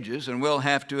Dark Ages and will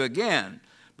have to again.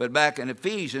 But back in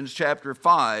Ephesians chapter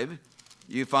 5,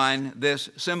 you find this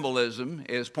symbolism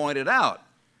is pointed out.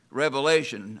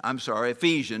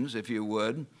 Ephesians, if you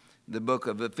would, the book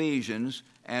of Ephesians,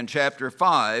 and chapter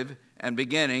 5, and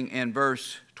beginning in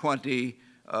verse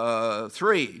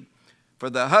 23. For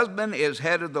the husband is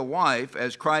head of the wife,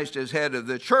 as Christ is head of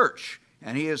the church,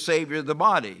 and he is Savior of the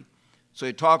body. So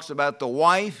he talks about the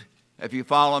wife, if you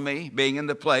follow me, being in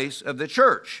the place of the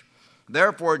church.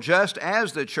 Therefore, just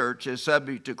as the church is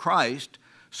subject to Christ,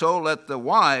 so let the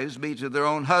wives be to their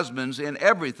own husbands in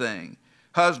everything.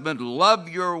 Husbands, love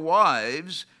your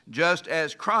wives, just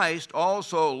as Christ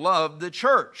also loved the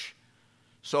church.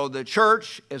 So the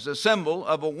church is a symbol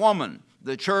of a woman.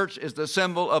 The church is the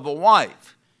symbol of a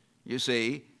wife. You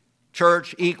see,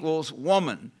 church equals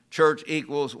woman. church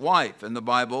equals wife, and the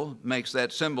Bible makes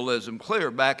that symbolism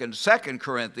clear back in 2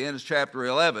 Corinthians chapter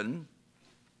 11.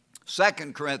 2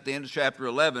 Corinthians chapter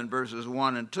 11, verses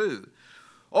 1 and 2.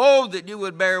 Oh, that you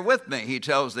would bear with me, he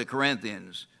tells the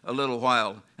Corinthians a little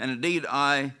while. And indeed,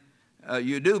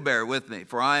 you do bear with me,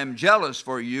 for I am jealous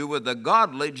for you with a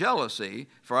godly jealousy,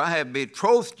 for I have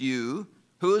betrothed you.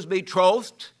 Who is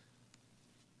betrothed?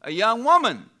 A young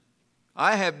woman.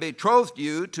 I have betrothed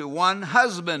you to one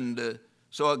husband.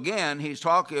 So again, he's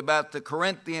talking about the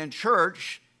Corinthian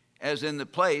church as in the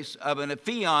place of an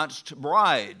affianced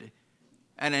bride,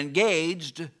 an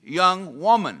engaged young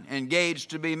woman, engaged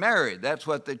to be married. That's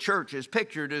what the church is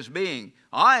pictured as being.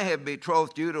 I have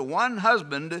betrothed you to one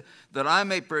husband, that I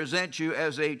may present you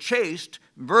as a chaste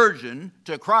virgin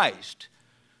to Christ.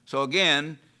 So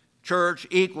again, church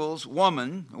equals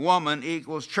woman, woman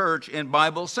equals church in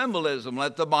Bible symbolism.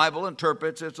 Let the Bible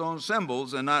interpret its own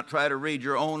symbols and not try to read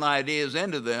your own ideas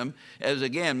into them, as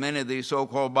again many of these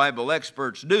so-called Bible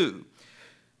experts do.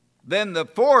 Then the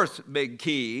fourth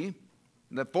key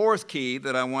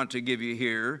that I want to give you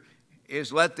here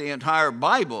is let the entire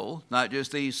Bible, not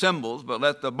just these symbols, but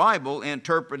let the Bible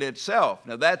interpret itself.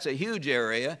 Now that's a huge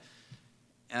area,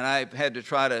 and I had to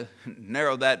try to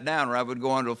narrow that down, or I would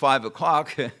go on until 5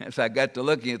 o'clock as I got to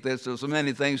looking at this. There's so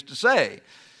many things to say.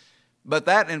 But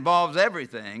that involves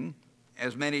everything,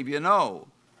 as many of you know.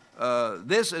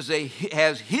 This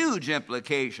has huge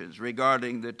implications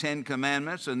regarding the Ten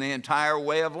Commandments and the entire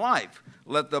way of life.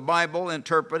 Let the Bible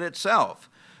interpret itself.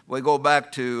 We go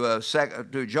back to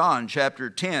John chapter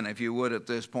 10, if you would, at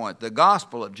this point. The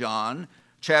Gospel of John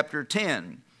chapter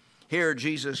 10. Here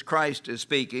Jesus Christ is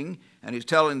speaking, and he's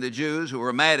telling the Jews who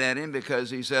were mad at him because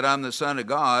he said, I'm the Son of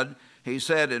God. He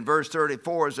said in verse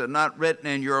 34, is it not written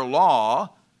in your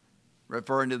law,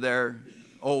 referring to their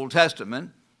Old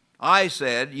Testament, I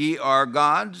said, ye are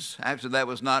gods. Actually, that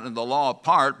was not in the law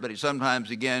part, but sometimes,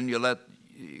 again,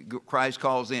 Christ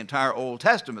calls the entire Old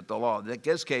Testament the law. In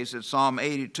this case, it's Psalm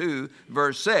 82,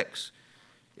 verse 6.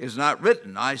 Is not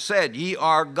written, I said, ye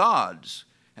are gods.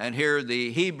 And here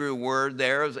the Hebrew word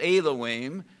there is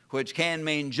Elohim, which can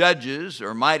mean judges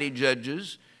or mighty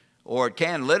judges, or it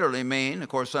can literally mean, of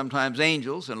course, sometimes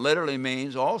angels, and literally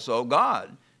means also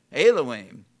God.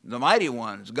 Elohim, the mighty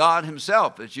ones, God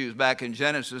himself. It's used back in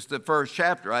Genesis, the 1st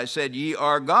chapter. I said, ye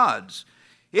are gods.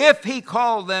 If he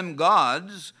called them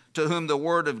gods, to whom the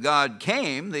word of God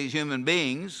came, these human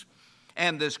beings,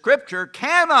 and the scripture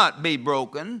cannot be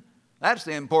broken. That's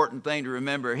the important thing to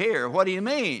remember here. What do you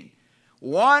mean?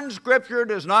 One scripture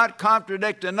does not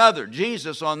contradict another.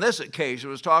 Jesus on this occasion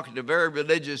was talking to very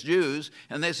religious Jews,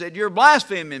 and they said, you're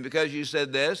blaspheming because you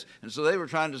said this. And so they were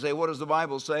trying to say, what does the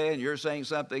Bible say? And you're saying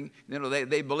something. You know,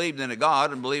 they believed in a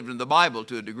God and believed in the Bible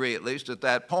to a degree, at least at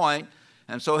that point.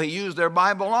 And so he used their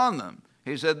Bible on them.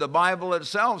 He said, the Bible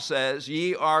itself says,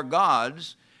 ye are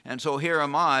gods. And so here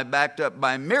am I, backed up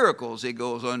by miracles, he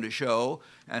goes on to show.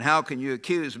 And how can you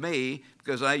accuse me?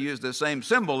 Because I use the same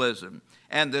symbolism.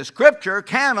 And the scripture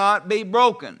cannot be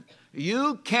broken.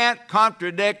 You can't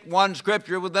contradict one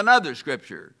scripture with another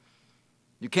scripture.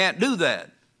 You can't do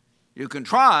that. You can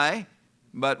try,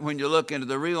 but when you look into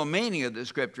the real meaning of the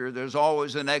scripture, there's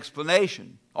always an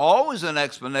explanation. Always an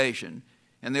explanation.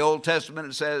 In the Old Testament,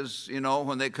 it says, you know,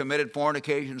 when they committed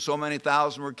fornication, so many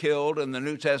thousand were killed, and the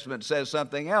New Testament says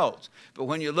something else. But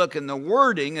when you look in the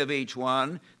wording of each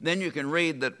one, then you can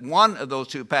read that one of those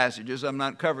two passages, I'm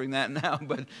not covering that now,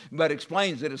 but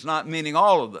explains that it's not meaning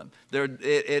all of them.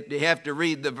 You have to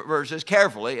read the verses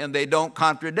carefully, and they don't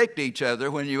contradict each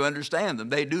other when you understand them.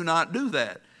 They do not do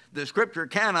that. The scripture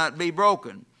cannot be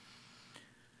broken.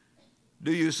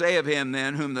 Do you say of him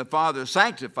then, whom the Father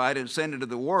sanctified and sent into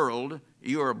the world,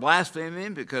 you are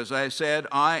blaspheming because I said,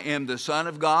 I am the Son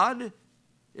of God?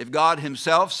 If God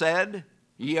himself said,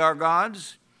 ye are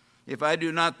gods? If I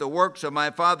do not the works of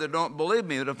my Father, don't believe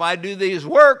me. But if I do these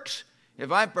works,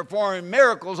 if I'm performing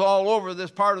miracles all over this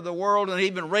part of the world and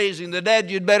even raising the dead,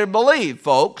 you'd better believe,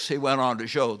 folks, he went on to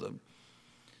show them.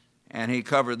 And he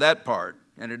covered that part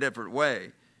in a different way.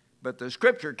 But the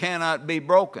scripture cannot be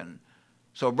broken.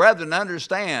 So, brethren,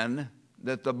 understand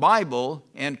that the Bible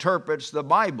interprets the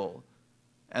Bible.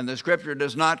 And the scripture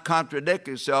does not contradict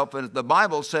itself. And if the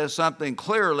Bible says something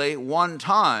clearly one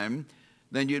time,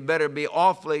 then you'd better be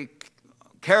awfully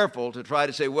careful to try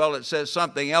to say, well, it says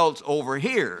something else over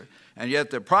here. And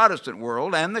yet the Protestant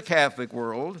world and the Catholic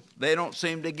world, they don't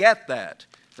seem to get that.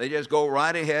 They just go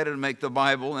right ahead and make the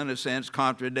Bible, in a sense,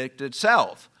 contradict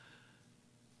itself.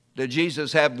 Did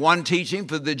Jesus have one teaching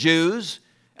for the Jews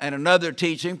and another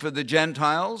teaching for the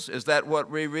Gentiles? Is that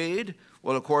what we read?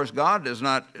 Well, of course, God does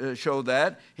not show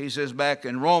that. He says back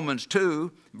in Romans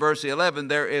 2, verse 11,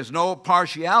 there is no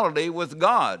partiality with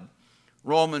God.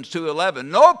 Romans 2:11,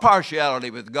 no partiality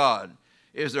with God.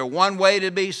 Is there one way to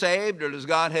be saved, or does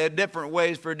God have different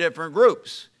ways for different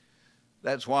groups?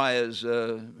 That's why, as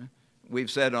we've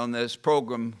said on this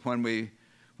program, when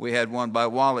we had one by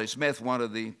Wally Smith, one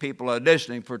of the people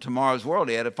auditioning for Tomorrow's World,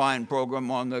 he had a fine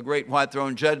program on the Great White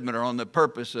Throne Judgment, or on the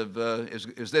purpose of,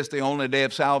 is this the only day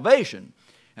of salvation?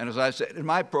 And as I said in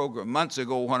my program months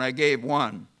ago when I gave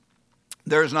one,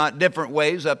 there's not different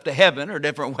ways up to heaven or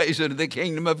different ways into the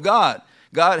kingdom of God.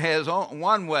 God has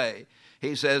one way.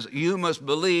 He says, you must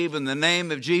believe in the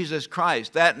name of Jesus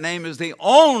Christ. That name is the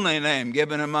only name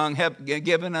given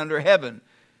under heaven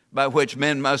by which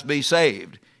men must be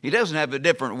saved. He doesn't have a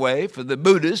different way for the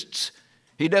Buddhists.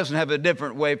 He doesn't have a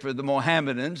different way for the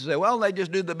Mohammedans. Say, well, they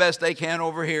just do the best they can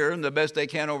over here and the best they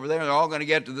can over there. They're all going to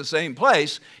get to the same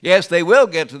place. Yes, they will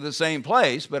get to the same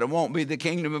place, but it won't be the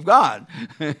kingdom of God.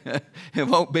 It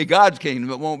won't be God's kingdom.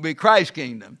 It won't be Christ's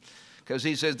kingdom. Because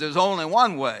he says there's only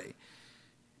one way.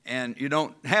 And you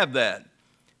don't have that.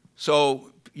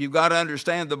 So you've got to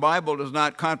understand the Bible does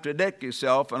not contradict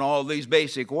itself in all these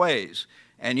basic ways.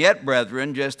 And yet,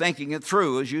 brethren, just thinking it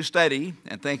through as you study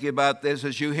and thinking about this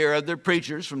as you hear other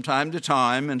preachers from time to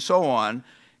time and so on,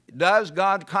 does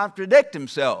God contradict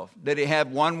himself? Did he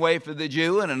have one way for the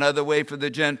Jew and another way for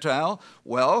the Gentile?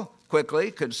 Well,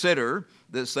 quickly consider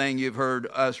this thing you've heard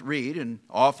us read, and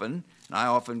I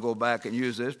often go back and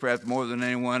use this, perhaps more than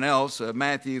anyone else,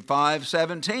 Matthew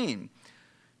 5:17.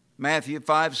 Matthew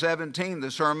 5:17,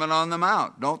 the Sermon on the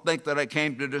Mount. Don't think that I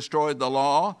came to destroy the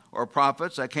law or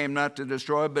prophets. I came not to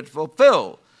destroy but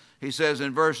fulfill. He says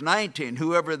in verse 19,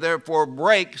 whoever therefore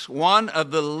breaks one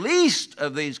of the least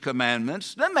of these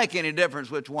commandments, doesn't make any difference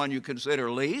which one you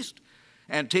consider least,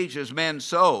 and teaches men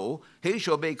so, he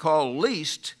shall be called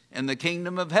least in the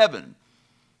kingdom of heaven.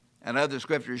 And other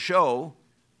scriptures show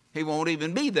he won't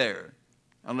even be there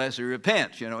unless he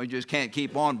repents. You know, he just can't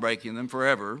keep on breaking them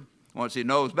forever once he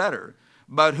knows better.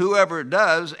 But whoever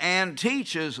does and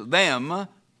teaches them,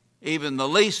 even the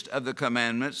least of the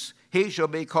commandments, he shall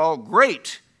be called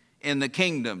great in the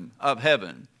kingdom of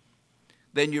heaven.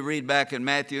 Then you read back in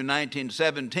Matthew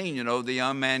 19:17, you know, the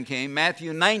young man came.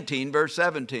 Matthew 19, verse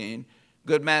 17,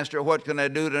 good master, what can I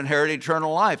do to inherit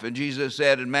eternal life? And Jesus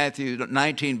said in Matthew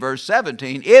 19, verse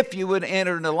 17, if you would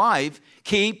enter into life,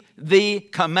 keep the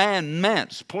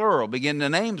commandments, plural. Begin to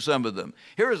name some of them.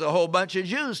 Here's a whole bunch of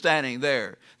Jews standing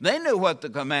there. They knew what the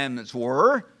commandments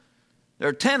were. There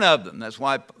are 10 of them. That's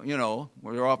why, you know,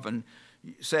 we're often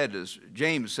said, as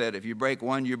James said, if you break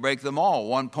one, you break them all.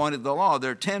 One point of the law.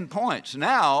 There are 10 points.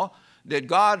 Now, did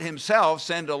God himself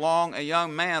send along a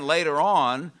young man later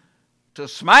on to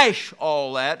smash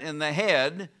all that in the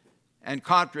head and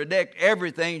contradict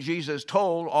everything Jesus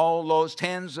told all those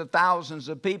tens of thousands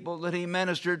of people that he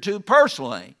ministered to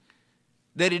personally?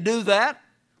 Did he do that?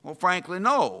 Well, frankly,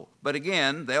 no. But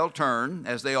again, they'll turn,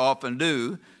 as they often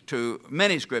do, to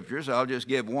many scriptures. I'll just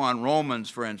give one, Romans,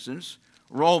 for instance.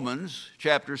 Romans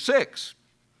chapter 6.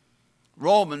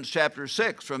 Romans chapter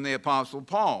 6 from the Apostle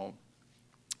Paul.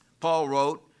 Paul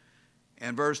wrote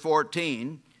in verse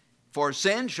 14, for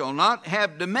sin shall not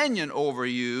have dominion over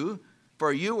you,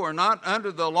 for you are not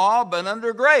under the law, but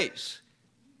under grace.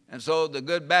 And so the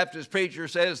good Baptist preacher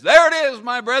says, there it is,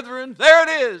 my brethren, there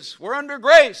it is. We're under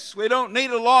grace. We don't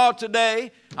need a law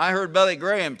today. I heard Billy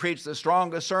Graham preach the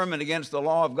strongest sermon against the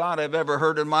law of God I've ever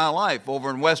heard in my life over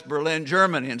in West Berlin,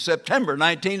 Germany in September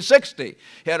 1960.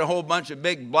 He had a whole bunch of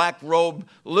big black-robed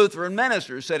Lutheran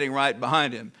ministers sitting right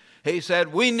behind him. He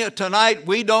said, tonight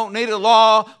we don't need a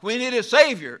law, we need a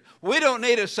Savior. We don't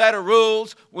need a set of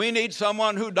rules, we need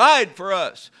someone who died for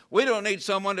us. We don't need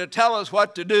someone to tell us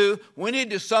what to do, we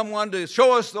need someone to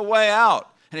show us the way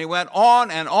out. And he went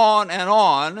on and on and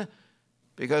on,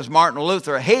 because Martin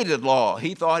Luther hated law.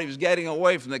 He thought he was getting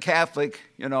away from the Catholic,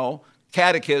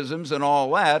 catechisms and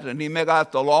all that, and he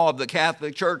got the law of the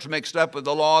Catholic Church mixed up with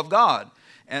the law of God.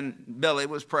 And Billy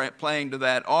was playing to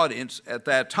that audience at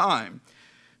that time.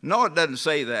 No, it doesn't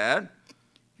say that.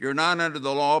 You're not under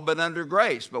the law, but under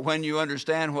grace. But when you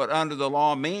understand what under the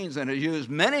law means, and it's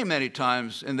used many, many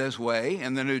times in this way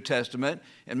in the New Testament,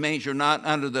 it means you're not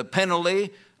under the penalty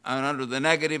and under the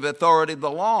negative authority of the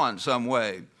law in some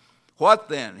way. What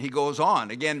then? He goes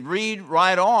on. Again, read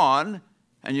right on,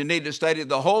 and you need to study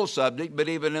the whole subject, but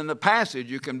even in the passage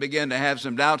you can begin to have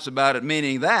some doubts about it,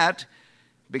 meaning that,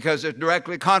 because it's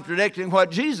directly contradicting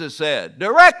what Jesus said.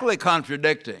 Directly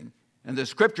contradicting. And the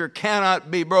scripture cannot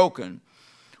be broken.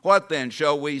 What then?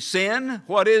 Shall we sin?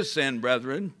 What is sin,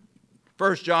 brethren?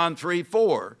 1 John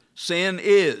 3:4. Sin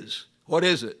is. What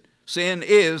is it? Sin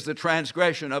is the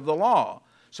transgression of the law.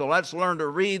 So let's learn to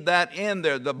read that in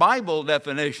there, the Bible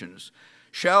definitions.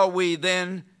 Shall we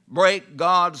then break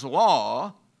God's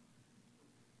law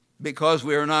because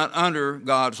we are not under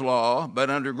God's law, but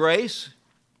under grace?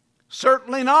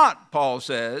 Certainly not, Paul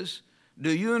says.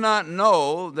 Do you not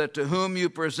know that to whom you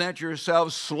present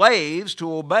yourselves slaves to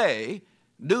obey,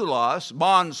 doulos,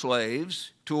 bond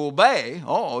slaves, to obey?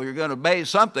 Oh, you're going to obey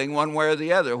something one way or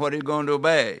the other. What are you going to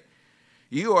obey?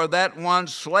 You are that one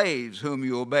slaves whom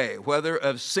you obey, whether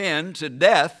of sin to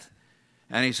death.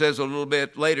 And he says a little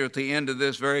bit later at the end of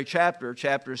this very chapter,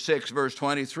 chapter 6, verse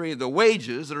 23, the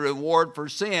wages, the reward for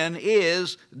sin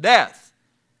is death.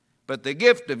 But the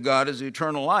gift of God is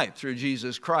eternal life through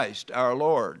Jesus Christ our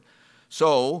Lord.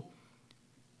 So,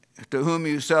 to whom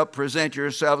you present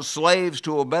yourselves slaves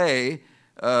to obey,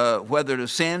 whether to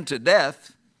sin to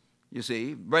death, you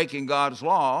see, breaking God's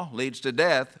law leads to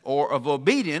death, or of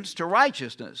obedience to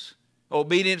righteousness.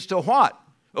 Obedience to what?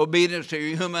 Obedience to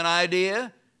your human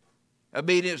idea?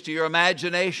 Obedience to your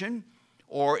imagination?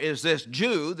 Or is this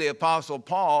Jew, the Apostle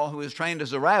Paul, who is trained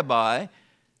as a rabbi,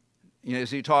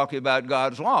 is he talking about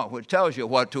God's law, which tells you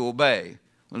what to obey?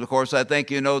 And of course, I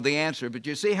think you know the answer, but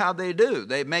you see how they do.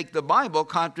 They make the Bible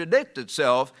contradict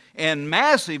itself in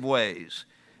massive ways,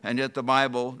 and yet the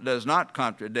Bible does not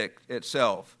contradict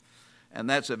itself. And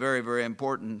that's a very, very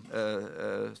important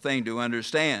thing to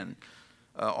understand.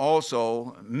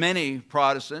 Also, many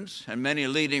Protestants and many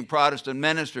leading Protestant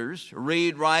ministers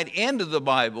read right into the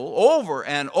Bible over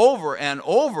and over and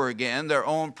over again their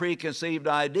own preconceived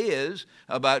ideas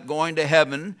about going to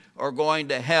heaven or going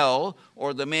to hell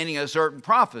or the meaning of certain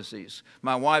prophecies.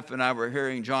 My wife and I were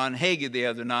hearing John Hagee the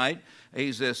other night.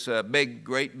 He's this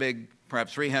great big,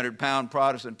 perhaps 300-pound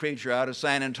Protestant preacher out of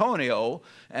San Antonio,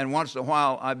 and once in a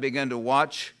while I begin to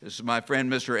watch, this is my friend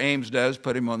Mr. Ames does,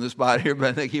 put him on the spot here, but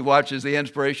I think he watches the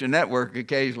Inspiration Network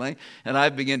occasionally, and I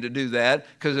begin to do that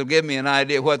because it'll give me an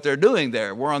idea what they're doing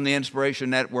there. We're on the Inspiration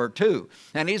Network too.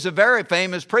 And he's a very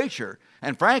famous preacher,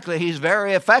 and frankly, he's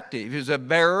very effective. He's a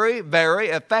very, very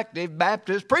effective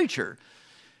Baptist preacher.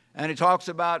 And he talks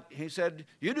about, he said,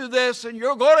 you do this and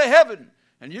you'll go to heaven.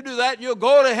 And you do that, you'll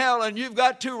go to hell, and you've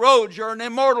got two roads. You're an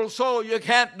immortal soul. You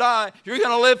can't die. You're going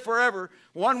to live forever.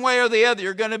 One way or the other,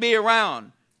 you're going to be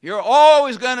around. You're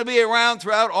always going to be around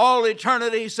throughout all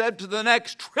eternity, he said, to the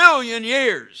next trillion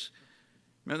years.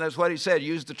 Remember, that's what he said. He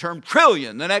used the term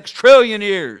trillion, the next trillion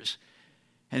years.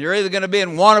 And you're either going to be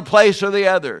in one place or the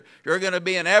other. You're going to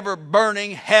be in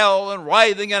ever-burning hell and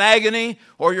writhing in agony,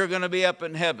 or you're going to be up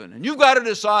in heaven. And you've got to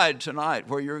decide tonight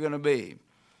where you're going to be.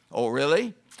 Oh,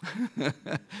 really?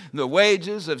 The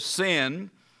wages of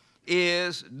sin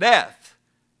is death.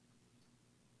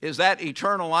 Is that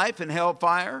eternal life in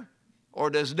hellfire?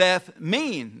 Or does death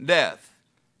mean death?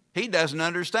 He doesn't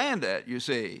understand that, you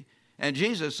see. And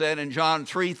Jesus said in John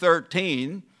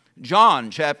 3:13,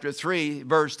 John chapter 3,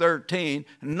 verse 13,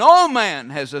 no man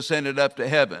has ascended up to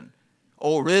heaven.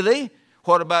 Oh, really?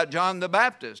 What about John the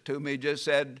Baptist, whom he just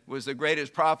said was the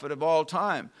greatest prophet of all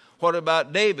time? What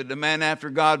about David, the man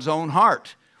after God's own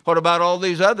heart? What about all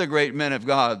these other great men of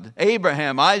God?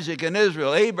 Abraham, Isaac, and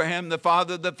Israel. Abraham, the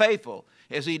father of the faithful.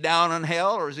 Is he down in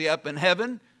hell or is he up in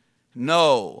heaven?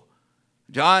 No.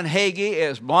 John Hagee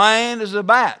is blind as a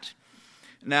bat.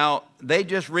 Now, they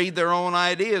just read their own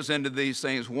ideas into these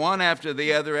things, one after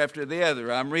the other after the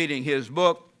other. I'm reading his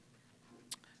book,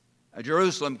 A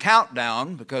Jerusalem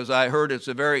Countdown, because I heard it's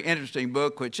a very interesting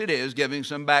book, which it is, giving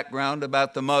some background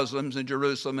about the Muslims in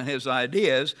Jerusalem and his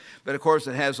ideas. But, of course,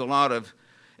 it has a lot of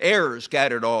errors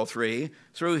scattered all through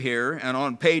here. And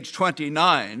on page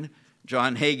 29,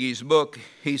 John Hagee's book,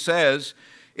 he says,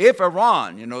 if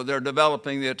Iran, they're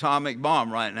developing the atomic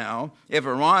bomb right now, if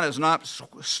Iran is not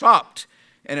stopped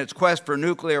in its quest for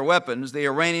nuclear weapons, the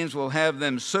Iranians will have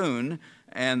them soon,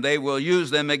 and they will use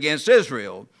them against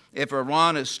Israel. If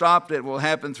Iran is stopped, it will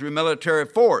happen through military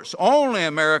force. Only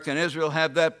America and Israel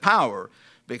have that power,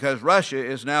 because Russia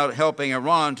is now helping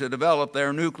Iran to develop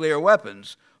their nuclear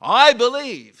weapons. I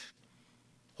believe.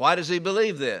 Why does he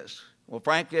believe this? Well,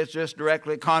 frankly, it's just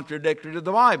directly contradictory to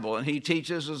the Bible. And he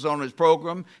teaches us on his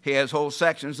program. He has whole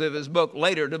sections of his book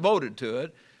later devoted to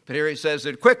it. But here he says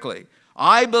it quickly.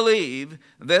 I believe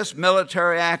this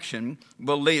military action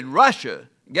will lead Russia.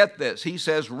 Get this. He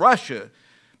says Russia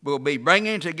will be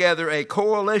bringing together a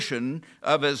coalition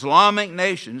of Islamic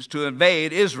nations to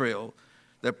invade Israel.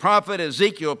 The prophet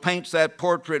Ezekiel paints that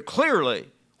portrait clearly.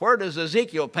 Where does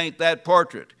Ezekiel paint that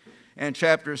portrait? In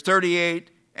chapters 38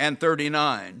 and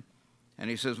 39. And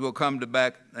he says we'll come to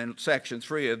back in section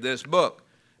 3 of this book,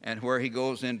 and where he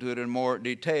goes into it in more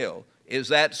detail. Is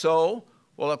that so?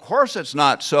 Well, of course it's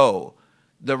not so.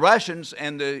 The Russians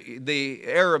and the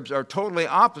Arabs are totally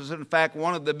opposite. In fact,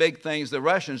 one of the big things the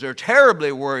Russians are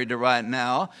terribly worried right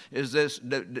now is this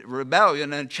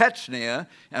rebellion in Chechnya,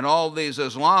 and all these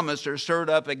Islamists are stirred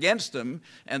up against them,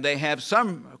 and they have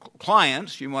some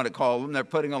clients, you want to call them, they're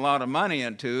putting a lot of money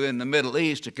into in the Middle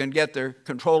East to can get their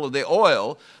control of the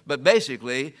oil. But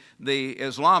basically, the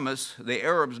Islamists, the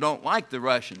Arabs, don't like the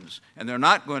Russians, and they're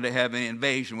not going to have any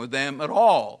invasion with them at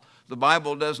all. The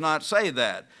Bible does not say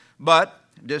that. But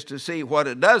just to see what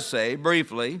it does say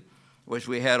briefly, which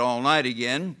we had all night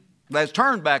again, let's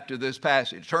turn back to this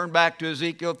passage. Turn back to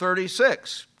Ezekiel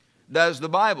 36. Does the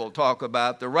Bible talk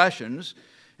about the Russians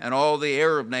and all the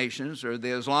Arab nations or the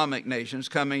Islamic nations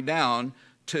coming down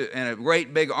in a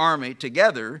great big army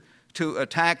together to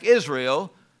attack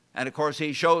Israel? And of course,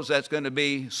 he shows that's going to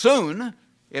be soon,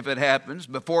 if it happens,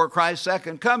 before Christ's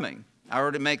second coming. I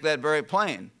already make that very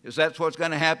plain. Is that what's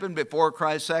going to happen before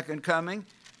Christ's second coming?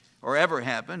 Or ever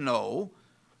happen? No.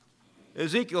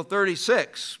 Ezekiel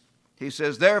 36, he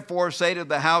says, therefore say to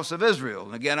the house of Israel.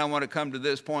 And again, I want to come to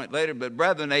this point later, but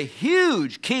brethren, a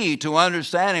huge key to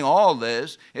understanding all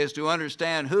this is to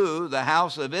understand who the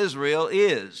house of Israel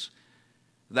is.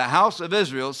 The house of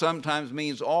Israel sometimes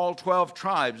means all 12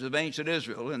 tribes of ancient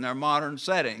Israel in their modern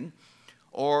setting,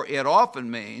 or it often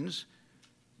means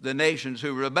the nations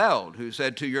who rebelled, who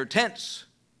said to your tents,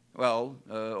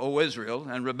 O Israel,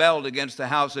 and rebelled against the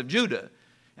house of Judah.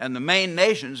 And the main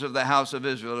nations of the house of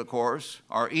Israel, of course,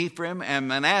 are Ephraim and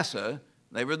Manasseh.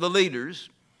 They were the leaders,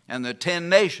 and the 10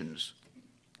 nations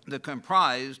that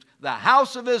comprised the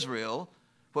house of Israel,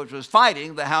 which was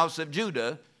fighting the house of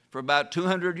Judah for about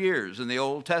 200 years in the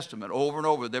Old Testament. Over and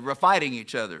over, they were fighting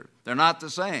each other. They're not the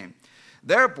same.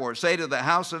 Therefore, say to the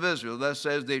house of Israel, thus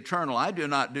says the Eternal, I do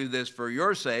not do this for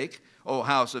your sake, O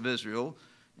house of Israel,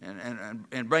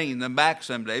 and bringing them back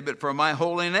someday, but for my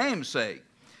holy name's sake,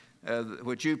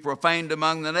 which you profaned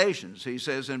among the nations. He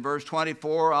says in verse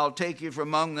 24, I'll take you from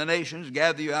among the nations,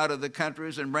 gather you out of the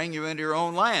countries, and bring you into your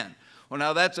own land. Well,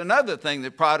 now that's another thing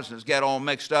that Protestants get all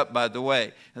mixed up, by the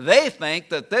way. They think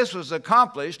that this was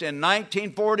accomplished in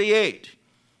 1948,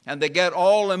 and they get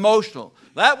all emotional.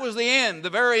 That was the end,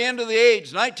 the very end of the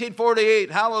age,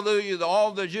 1948, hallelujah,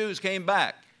 all the Jews came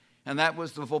back. And that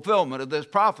was the fulfillment of this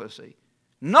prophecy.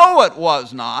 No, it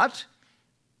was not.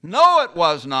 No, it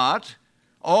was not.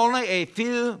 Only a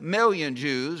few million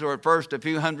Jews, or at first a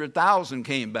few 100,000,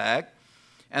 came back.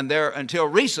 And there, until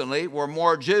recently, were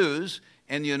more Jews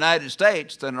in the United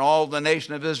States than all the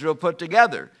nation of Israel put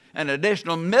together. And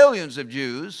additional millions of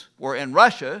Jews were in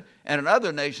Russia and in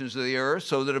other nations of the earth,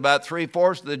 so that about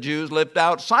 3/4 of the Jews lived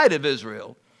outside of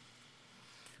Israel.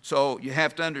 So you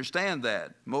have to understand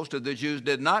that. Most of the Jews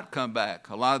did not come back.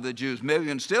 A lot of the Jews,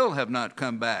 millions, still have not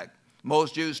come back.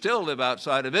 Most Jews still live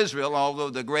outside of Israel,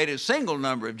 although the greatest single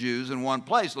number of Jews in one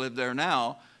place live there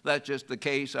now. That's just the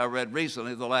case I read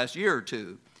recently, the last year or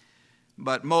two.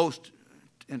 But most,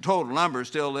 in total number,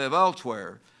 still live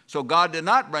elsewhere. So God did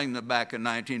not bring them back in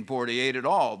 1948 at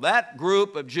all. That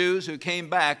group of Jews who came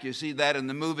back, you see that in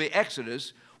the movie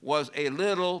Exodus, was a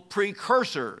little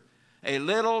precursor, a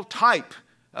little type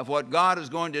of what God is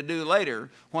going to do later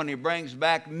when he brings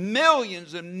back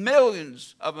millions and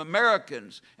millions of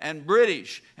Americans and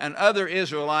British and other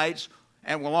Israelites,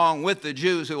 and along with the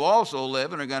Jews who also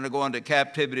live and are going to go into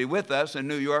captivity with us in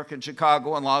New York and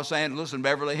Chicago and Los Angeles and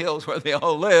Beverly Hills, where they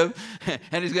all live.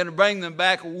 And he's going to bring them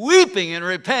back weeping and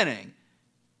repenting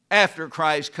after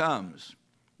Christ comes.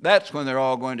 That's when they're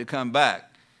all going to come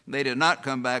back. They did not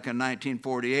come back in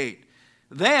 1948.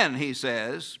 Then, he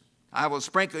says, I will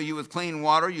sprinkle you with clean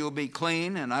water, you will be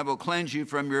clean, and I will cleanse you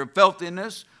from your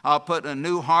filthiness. I'll put a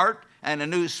new heart and a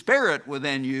new spirit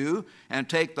within you, and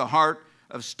take the heart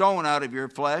of stone out of your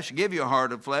flesh, give you a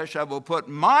heart of flesh. I will put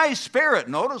my spirit.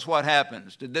 Notice what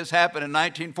happens. Did this happen in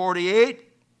 1948?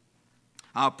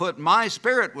 I'll put my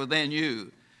spirit within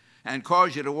you and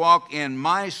cause you to walk in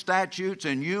my statutes,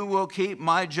 and you will keep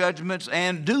my judgments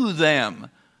and do them.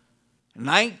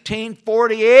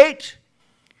 1948?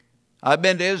 I've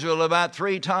been to Israel about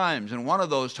 3 times, and one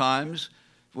of those times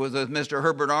was with Mr.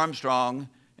 Herbert Armstrong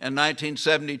in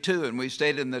 1972, and we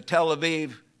stayed in the Tel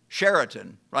Aviv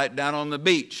Sheraton right down on the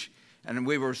beach, and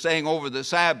we were staying over the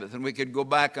Sabbath, and we could go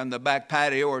back on the back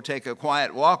patio or take a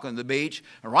quiet walk on the beach.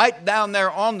 And right down there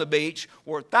on the beach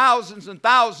were thousands and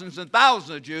thousands and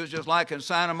thousands of Jews, just like in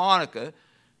Santa Monica.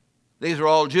 These are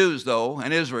all Jews, though,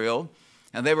 in Israel.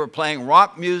 And they were playing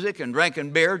rock music and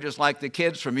drinking beer, just like the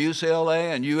kids from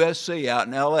UCLA and USC out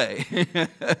in L.A.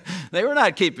 They were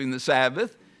not keeping the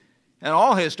Sabbath. And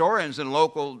all historians and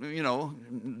local,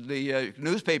 the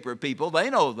newspaper people, they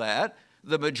know that.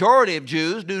 the majority of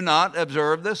Jews do not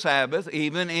observe the Sabbath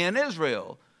even in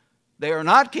Israel. They are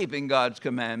not keeping God's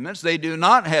commandments. They do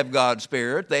not have God's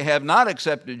Spirit. They have not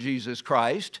accepted Jesus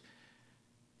Christ.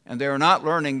 And they are not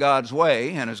learning God's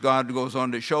way. And as God goes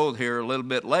on to show here a little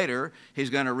bit later, he's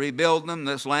going to rebuild them.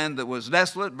 This land that was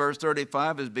desolate, verse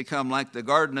 35, has become like the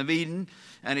Garden of Eden.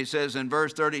 And he says in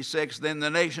verse 36, then the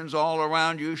nations all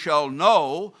around you shall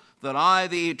know that I,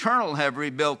 the Eternal, have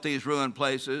rebuilt these ruined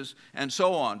places, and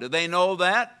so on. Do they know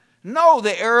that? No,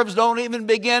 the Arabs don't even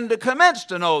begin to commence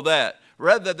to know that.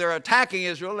 Rather, they're attacking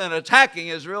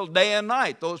Israel day and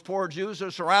night. Those poor Jews are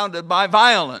surrounded by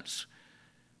violence.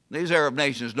 These Arab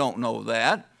nations don't know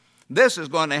that. This is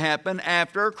going to happen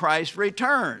after Christ's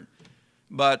return.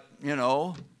 But, you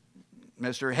know,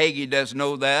 Mr. Hagee does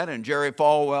know that, and Jerry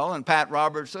Falwell and Pat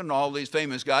Robertson and all these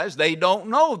famous guys, they don't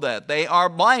know that. They are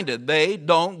blinded. They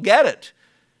don't get it.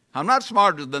 I'm not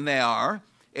smarter than they are.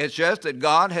 It's just that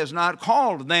God has not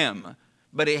called them,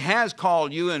 but he has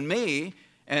called you and me,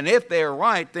 and if they're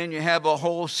right, then you have a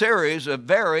whole series of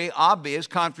very obvious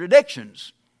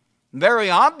contradictions. Very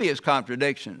obvious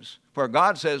contradictions. For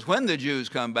God says when the Jews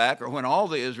come back, or when all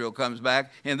the Israel comes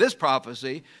back in this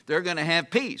prophecy, they're going to have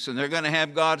peace, and they're going to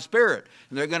have God's Spirit,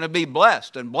 and they're going to be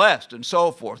blessed and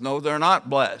so forth. No, they're not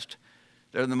blessed.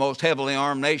 They're the most heavily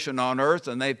armed nation on earth,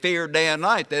 and they fear day and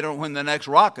night. They don't know when the next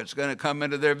rocket's going to come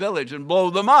into their village and blow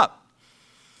them up.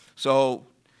 So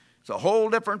it's a whole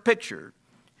different picture.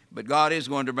 But God is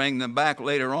going to bring them back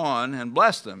later on and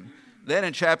bless them. Then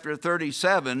in chapter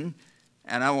 37,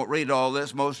 and I won't read all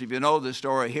this. Most of you know the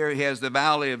story here. He has the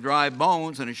valley of dry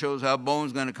bones, and it shows how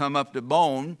bone's going to come up to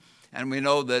bone. And we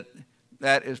know that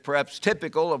that is perhaps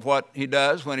typical of what he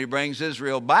does when he brings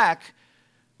Israel back.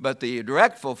 But the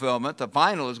direct fulfillment, the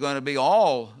final, is going to be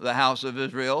all the house of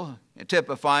Israel,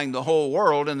 typifying the whole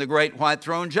world in the great white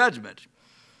throne judgment.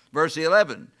 Verse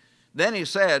 11, then he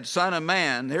said, Son of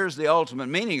man, here's the ultimate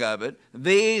meaning of it,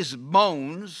 these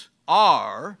bones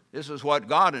are, this is what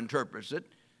God interprets it,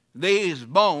 these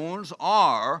bones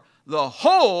are the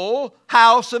whole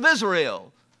house of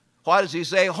Israel. Why does he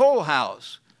say whole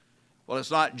house? Well,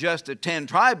 it's not just the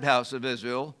 10-tribed house of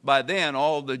Israel. By then,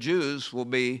 all the Jews will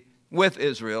be with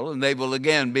Israel, and they will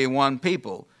again be one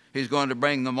people. He's going to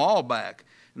bring them all back.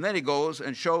 And then he goes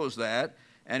and shows that,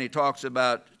 and he talks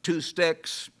about 2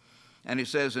 sticks, and he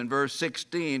says in verse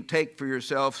 16, take for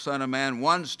yourself, son of man,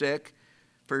 1 stick,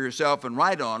 for yourself and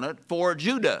write on it, for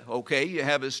Judah. Okay, you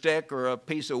have a stick or a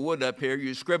piece of wood up here,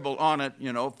 you scribble on it,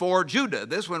 for Judah.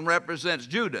 This one represents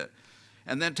Judah.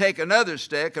 And then take another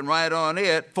stick and write on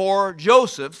it, for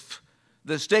Joseph,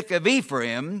 the stick of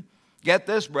Ephraim. Get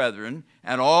this, brethren,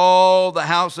 and all the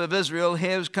house of Israel,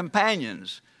 his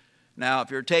companions. Now,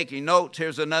 if you're taking notes,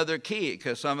 here's another key,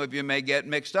 because some of you may get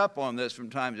mixed up on this from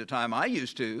time to time. I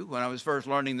used to, when I was first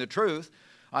learning the truth.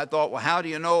 I thought, well, how do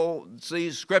you know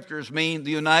these scriptures mean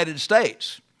the United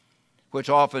States? Which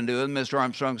often do. And Mr.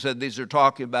 Armstrong said these are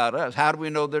talking about us. How do we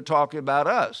know they're talking about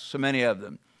us? So many of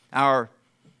them. Our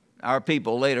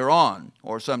people later on.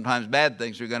 Or sometimes bad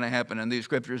things are going to happen in these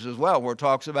scriptures as well, where it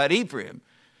talks about Ephraim.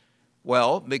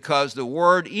 Well, because the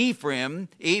word Ephraim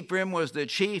was the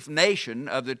chief nation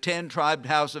of the 10-tribed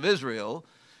house of Israel.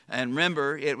 And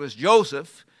remember, it was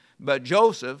Joseph. But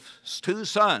Joseph's 2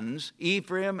 sons,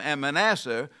 Ephraim and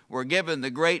Manasseh, were given the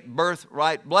great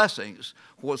birthright blessings.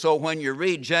 So when you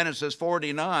read Genesis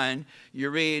 49,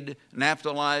 you read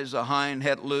Naphtali's the hind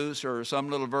het loose, or some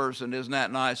little verse, and isn't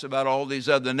that nice, about all these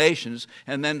other nations.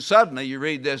 And then suddenly you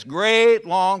read this great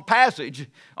long passage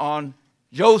on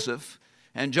Joseph.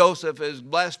 And Joseph is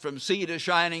blessed from sea to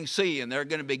shining sea. And they're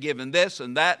going to be given this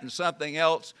and that and something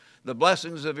else. The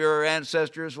blessings of your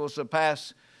ancestors will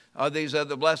surpass these are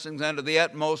the blessings unto the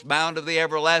utmost bound of the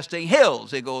everlasting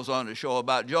hills, he goes on to show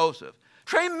about Joseph.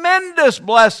 Tremendous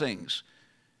blessings.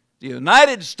 The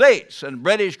United States and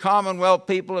British Commonwealth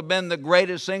people have been the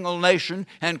greatest single nation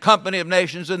and company of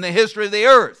nations in the history of the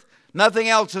earth. Nothing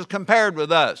else is compared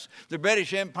with us. The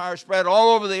British Empire spread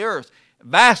all over the earth,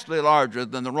 vastly larger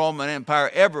than the Roman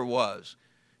Empire ever was,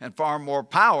 and far more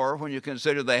power when you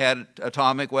consider they had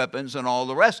atomic weapons and all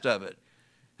the rest of it.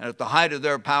 And at the height of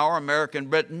their power, American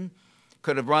Britain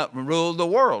could have ruled the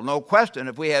world, no question,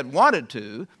 if we had wanted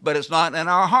to, but it's not in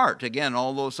our heart. Again,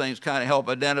 all those things kind of help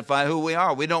identify who we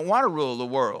are. We don't want to rule the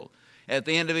world. At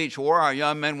the end of each war, our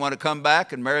young men want to come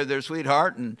back and marry their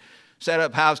sweetheart and set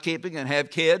up housekeeping and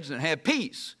have kids and have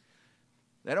peace.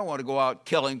 They don't want to go out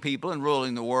killing people and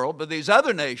ruling the world. But these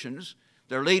other nations,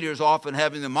 their leaders often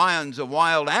having the minds of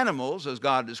wild animals, as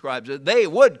God describes it, they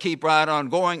would keep right on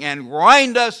going and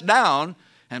grind us down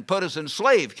and put us in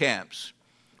slave camps,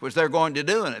 which they're going to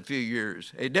do in a few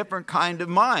years. A different kind of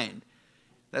mind.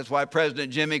 That's why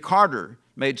President Jimmy Carter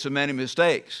made so many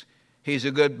mistakes. He's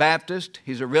a good Baptist.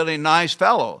 He's a really nice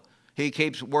fellow. He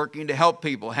keeps working to help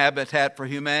people, Habitat for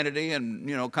Humanity,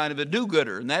 and, kind of a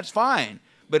do-gooder, and that's fine.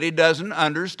 But he doesn't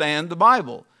understand the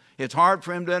Bible. It's hard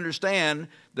for him to understand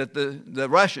that the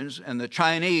Russians and the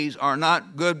Chinese are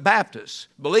not good Baptists.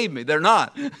 Believe me, they're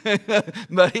not.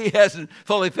 But he hasn't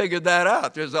fully figured that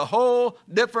out. There's a whole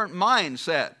different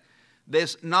mindset.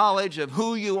 This knowledge of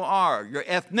who you are, your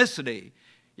ethnicity.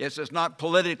 Yes, it's not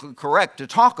politically correct to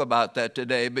talk about that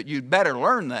today, but you'd better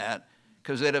learn that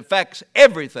because it affects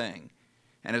everything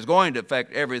and is going to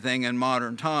affect everything in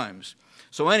modern times.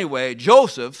 So anyway,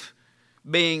 Joseph,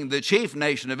 being the chief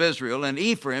nation of Israel, and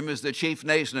Ephraim is the chief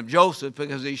nation of Joseph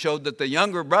because he showed that the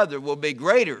younger brother will be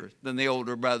greater than the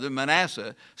older brother,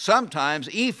 Manasseh.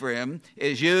 Sometimes Ephraim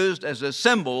is used as a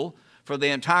symbol for the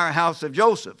entire house of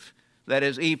Joseph. That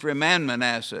is Ephraim and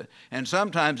Manasseh. And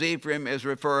sometimes Ephraim is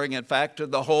referring, in fact, to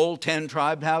the whole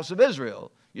 10-tribed house of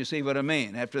Israel. You see what I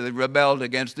mean? After they rebelled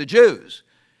against the Jews.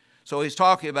 So he's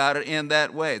talking about it in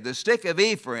that way. The stick of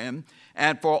Ephraim,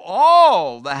 and for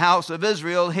all the house of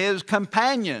Israel, his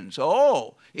companions.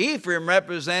 Oh, Ephraim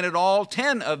represented all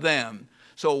 10 of them.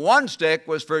 So one stick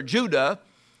was for Judah,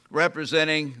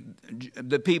 representing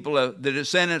the people of the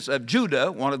descendants of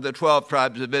Judah, one of the 12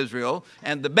 tribes of Israel,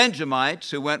 and the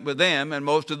Benjamites who went with them, and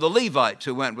most of the Levites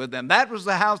who went with them. That was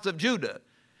the house of Judah.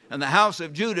 And the house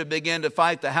of Judah began to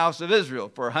fight the house of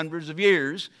Israel for hundreds of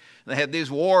years. They had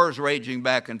these wars raging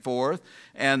back and forth,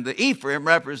 and the Ephraim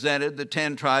represented the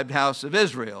 10-tribed house of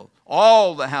Israel.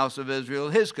 All the house of Israel,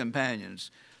 his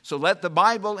companions. So let the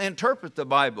Bible interpret the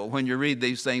Bible when you read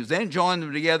these things. Then join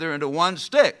them together into one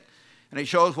stick. And he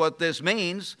shows what this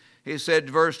means. He said,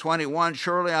 verse 21,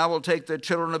 surely I will take the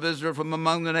children of Israel from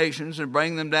among the nations and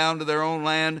bring them down to their own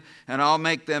land, and I'll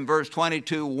make them, verse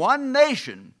 22, one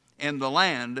nation in the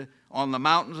land on the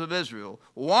mountains of Israel.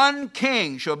 One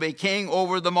king shall be king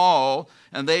over them all,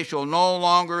 and they shall no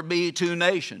longer be two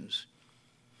nations.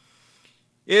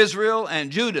 Israel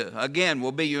and Judah, again,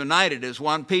 will be united as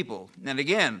one people. And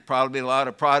again, probably a lot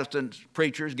of Protestant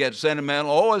preachers get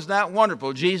sentimental. Oh, isn't that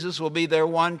wonderful? Jesus will be their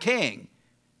one king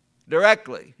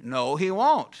directly. No, he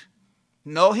won't.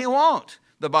 No, he won't.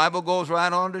 The Bible goes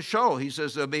right on to show. He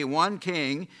says there'll be one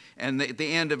king, and at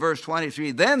the end of verse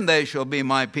 23, then they shall be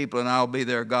my people, and I'll be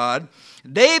their God.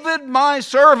 David, my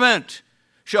servant,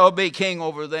 shall be king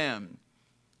over them.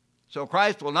 So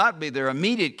Christ will not be their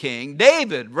immediate king.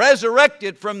 David,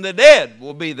 resurrected from the dead,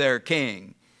 will be their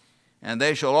king. And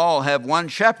they shall all have one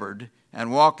shepherd,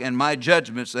 and walk in my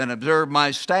judgments, and observe my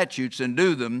statutes, and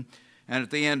do them. And at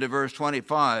the end of verse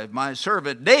 25, my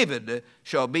servant David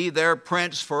shall be their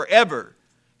prince forever.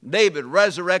 David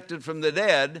resurrected from the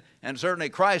dead, and certainly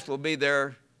Christ will be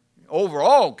their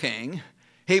overall king.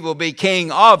 He will be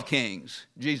King of kings,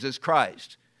 Jesus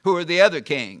Christ. Who are the other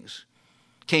kings?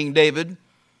 King David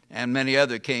and many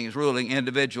other kings ruling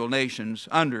individual nations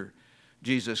under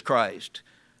Jesus Christ.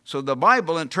 So the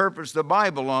Bible interprets the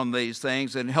Bible on these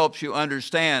things and helps you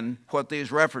understand what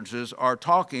these references are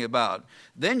talking about.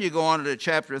 Then you go on to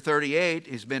chapter 38.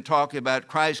 He's been talking about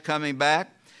Christ coming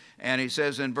back. And he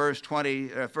says in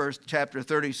chapter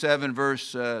 37,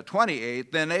 verse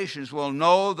 28, the nations will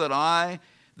know that I,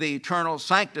 the Eternal,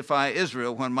 sanctify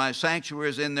Israel when my sanctuary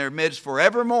is in their midst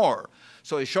forevermore.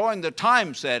 So he's showing the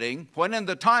time setting. When in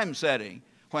the time setting?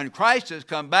 When Christ has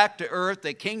come back to earth,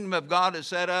 the kingdom of God is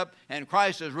set up, and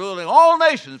Christ is ruling all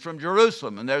nations from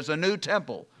Jerusalem. And there's a new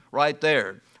temple right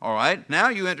there. All right, now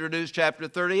you introduce chapter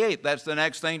 38. That's the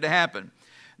next thing to happen.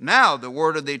 Now, the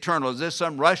word of the Eternal. Is this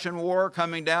some Russian war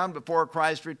coming down before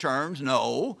Christ returns?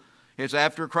 No. It's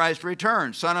after Christ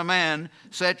returns. Son of man,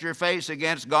 set your face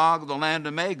against Gog, the land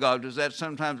of Magog. Does that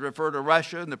sometimes refer to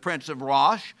Russia and the prince of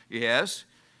Rosh? Yes.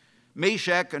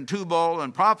 Meshach and Tubal,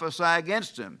 and prophesy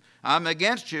against him. I'm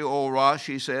against you, O Rosh,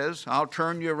 he says. I'll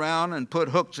turn you around and put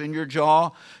hooks in your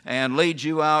jaw and lead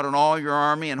you out and all your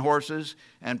army and horses.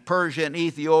 And Persia and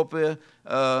Ethiopia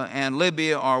and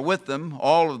Libya are with them,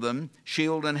 all of them,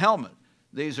 shield and helmet.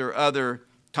 These are other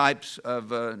types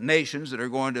of nations that are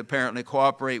going to apparently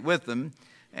cooperate with them.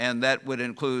 And that would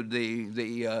include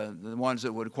the ones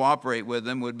that would cooperate with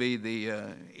them would be the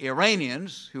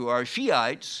Iranians, who are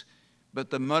Shiites. But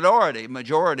the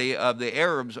majority of the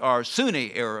Arabs are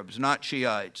Sunni Arabs, not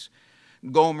Shiites.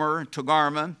 Gomer,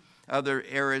 Togarmah, other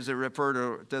areas that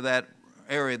refer to that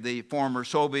area, the former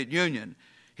Soviet Union.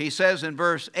 He says in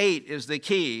verse 8 is the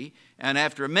key, and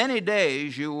after many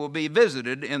days you will be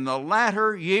visited in the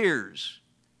latter years.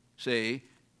 See,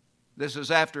 this is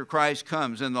after Christ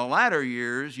comes. In the latter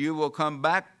years you will come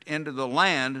back into the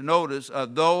land, notice,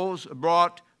 of those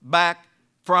brought back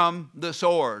from the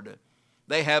sword.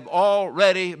 They have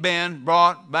already been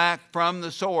brought back from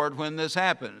the sword when this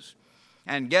happens,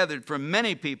 and gathered from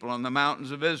many people on the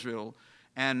mountains of Israel.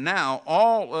 And now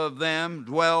all of them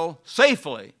dwell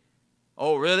safely.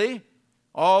 Oh, really?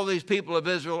 All these people of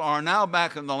Israel are now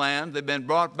back in the land. They've been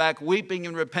brought back weeping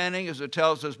and repenting, as it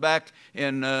tells us back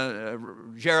in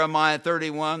Jeremiah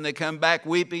 31. They come back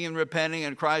weeping and repenting,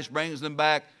 and Christ brings them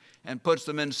back and puts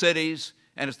them in cities.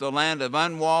 And it's the land of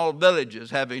unwalled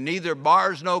villages, having neither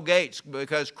bars nor gates,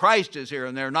 because Christ is here,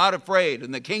 and they're not afraid,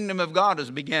 and the kingdom of God is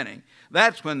beginning.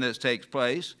 That's when this takes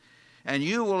place. And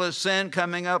you will ascend,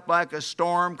 coming up like a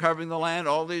storm, covering the land.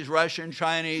 All these Russian,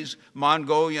 Chinese,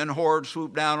 Mongolian hordes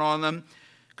swoop down on them,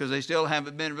 because they still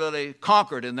haven't been really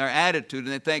conquered in their attitude.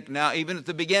 And they think now, even at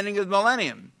the beginning of the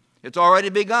millennium, it's already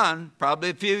begun, probably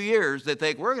a few years, they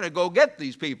think, we're going to go get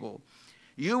these people.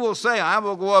 You will say, I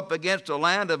will go up against a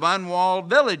land of unwalled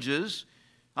villages.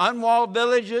 Unwalled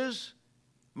villages?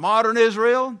 Modern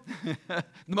Israel? The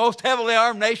most heavily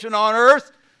armed nation on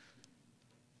earth?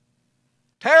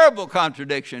 Terrible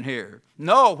contradiction here.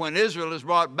 No, when Israel is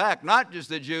brought back, not just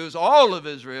the Jews, all of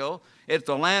Israel, it's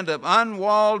the land of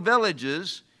unwalled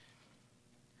villages,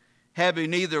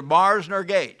 having neither bars nor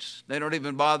gates. They don't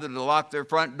even bother to lock their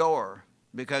front door,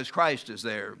 because Christ is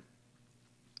there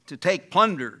to take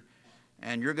plunder.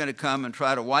 And you're going to come and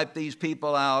try to wipe these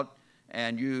people out,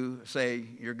 and you say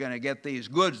you're going to get these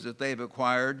goods that they've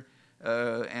acquired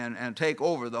and take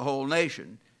over the whole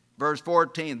nation. Verse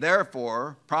 14,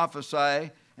 therefore prophesy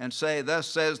and say, thus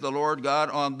says the Lord God,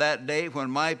 on that day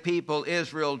when my people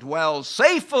Israel dwells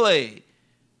safely.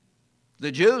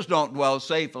 The Jews don't dwell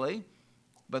safely,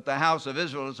 but the house of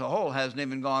Israel as a whole hasn't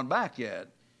even gone back yet.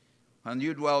 When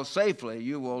you dwell safely,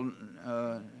 you will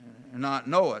not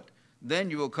know it.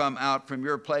 Then you will come out from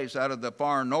your place out of the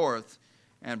far north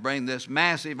and bring this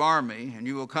massive army, and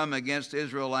you will come against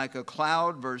Israel like a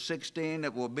cloud. Verse 16,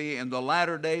 it will be in the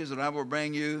latter days that I will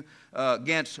bring you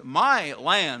against my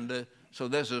land. So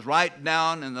this is right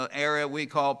down in the area we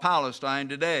call Palestine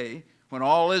today, when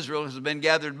all Israel has been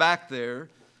gathered back there,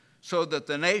 so that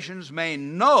the nations may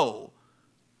know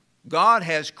God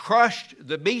has crushed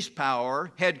the beast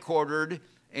power headquartered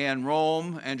in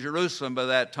Rome and Jerusalem by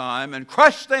that time, and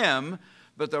crushed them.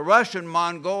 But the Russian,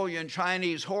 Mongolian,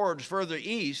 Chinese hordes further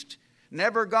east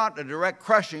never got a direct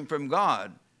crushing from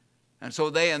God. And so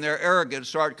they, in their arrogance,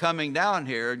 start coming down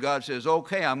here. And God says,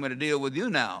 okay, I'm going to deal with you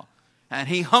now. And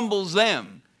he humbles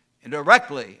them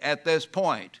directly at this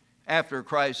point after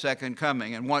Christ's second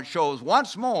coming. And what shows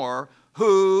once more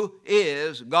who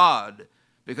is God.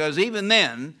 Because even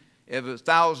then, if it's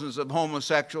thousands of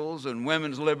homosexuals and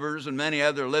women's livers and many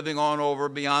other living on over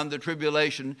beyond the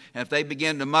tribulation, and if they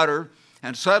begin to mutter,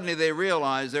 and suddenly they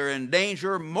realize they're in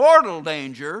danger, mortal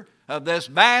danger, of this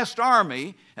vast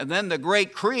army, and then the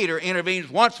great Creator intervenes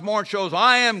once more and shows,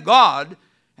 I am God,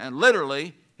 and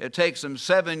literally it takes them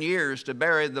 7 years to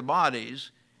bury the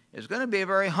bodies, it's going to be a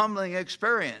very humbling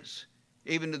experience,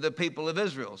 even to the people of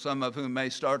Israel, some of whom may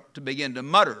start to begin to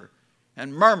mutter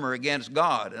and murmur against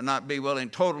God and not be willing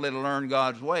totally to learn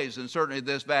God's ways. And certainly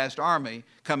this vast army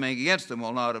coming against them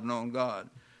will not have known God.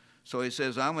 So he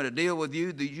says, I'm going to deal with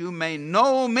you that you may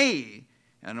know me,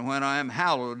 and when I am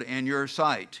hallowed in your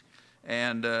sight.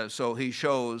 And so he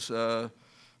shows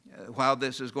how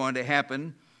this is going to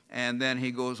happen. And then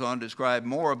he goes on to describe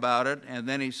more about it. And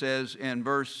then he says in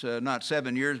verse, not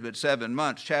 7 years, but 7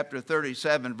 months, chapter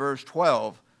 37, verse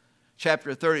 12.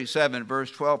 Chapter 37, verse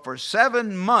 12, for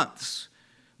 7 months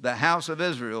the house of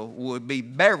Israel would be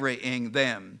burying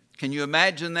them. Can you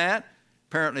imagine that?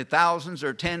 Apparently thousands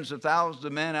or tens of thousands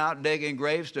of men out digging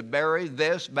graves to bury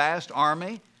this vast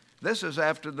army. This is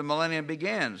after the millennium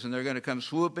begins, and they're going to come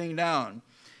swooping down.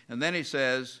 And then he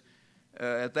says,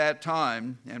 at that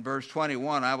time, in verse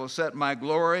 21, I will set my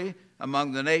glory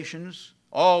among the nations.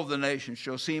 All the nations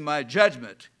shall see my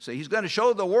judgment. See, he's going to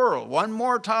show the world one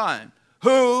more time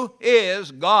who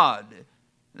is God.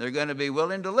 They're going to be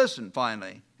willing to listen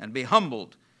finally and be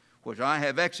humbled, which I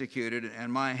have executed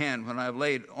in my hand when I have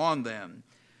laid on them,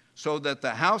 so that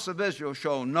the house of Israel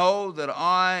shall know that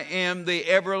I am the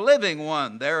ever-living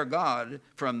one, their God,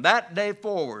 from that day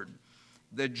forward.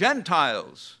 The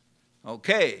Gentiles,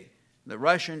 okay, the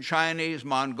Russian, Chinese,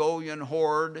 Mongolian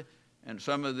horde, and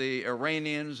some of the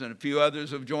Iranians and a few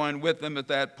others have joined with them at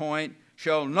that point,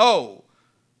 shall know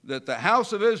that the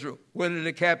house of Israel went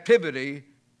into captivity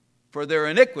for their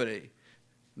iniquity.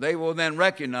 They will then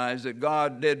recognize that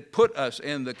God did put us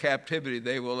in the captivity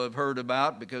they will have heard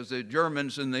about, because the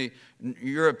Germans and the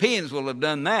Europeans will have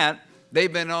done that.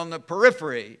 They've been on the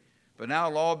periphery. But now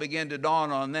it'll all begin to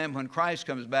dawn on them when Christ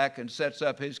comes back and sets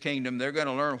up his kingdom. They're going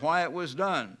to learn why it was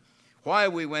done, why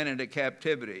we went into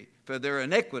captivity. for their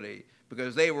iniquity,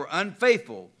 because they were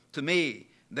unfaithful to me.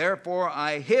 Therefore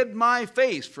I hid my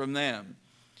face from them.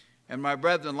 And my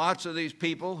brethren, lots of these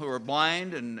people who are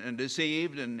blind and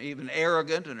deceived and even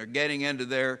arrogant and are getting into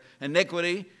their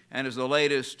iniquity, and as the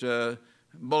latest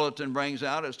bulletin brings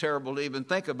out, it's terrible to even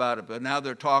think about it, but now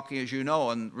they're talking, as you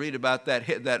know, and read about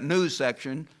that news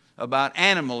section about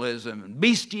animalism and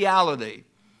bestiality.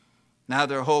 Now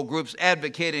there are whole groups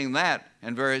advocating that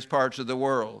in various parts of the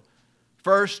world.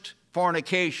 First,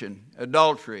 fornication,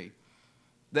 adultery,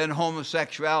 then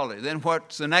homosexuality. Then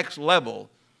what's the next level?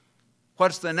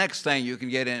 What's the next thing you can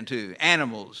get into?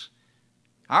 Animals.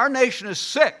 Our nation is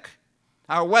sick.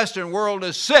 Our Western world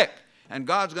is sick. And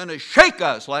God's going to shake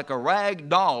us like a rag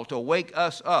doll to wake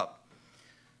us up.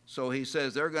 So he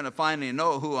says they're going to finally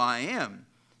know who I am.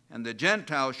 And the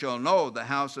Gentiles shall know the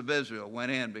house of Israel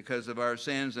went in because of our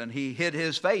sins, and he hid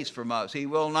his face from us. He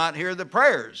will not hear the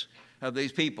prayers of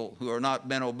these people who have not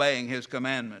been obeying his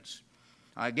commandments.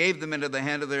 I gave them into the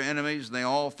hand of their enemies, and they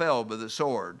all fell by the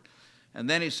sword. And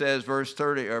then he says, verse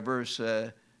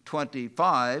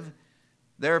 25,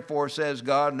 therefore says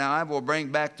God, now I will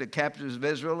bring back the captives of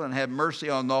Israel and have mercy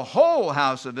on the whole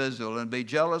house of Israel and be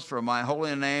jealous for my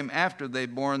holy name after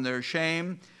they've borne their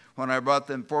shame, when I brought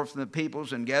them forth from the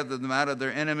peoples and gathered them out of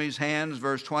their enemies' hands.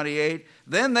 Verse 28,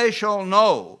 then they shall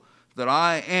know that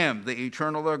I am the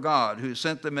eternal their God, who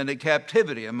sent them into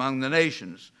captivity among the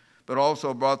nations, but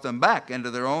also brought them back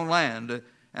into their own land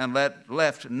and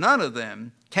left none of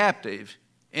them captive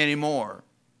anymore.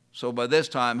 So by this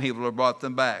time he will have brought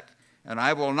them back. And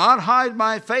I will not hide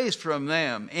my face from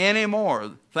them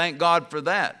anymore. Thank God for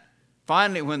that.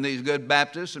 Finally, when these good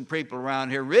Baptists and people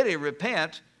around here really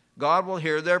repent, God will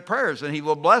hear their prayers, and he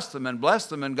will bless them and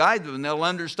guide them, and they'll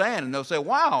understand. And they'll say,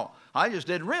 wow, I just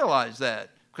didn't realize that.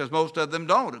 Because most of them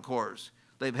don't, of course.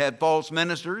 They've had false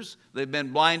ministers, they've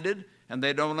been blinded, and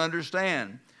they don't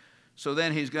understand. So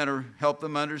then he's going to help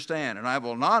them understand. And I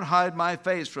will not hide my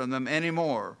face from them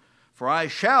anymore, for I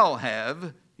shall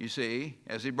have, you see,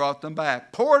 as he brought them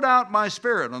back, poured out my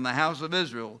spirit on the house of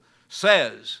Israel,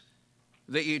 says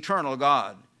the eternal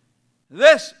God.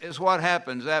 This is what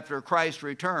happens after Christ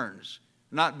returns,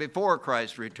 not before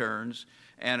Christ returns.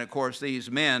 And, of course, these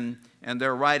men and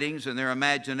their writings and their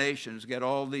imaginations get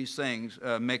all these things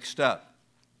mixed up.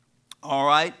 All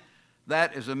right?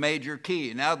 That is a major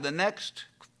key. Now, the next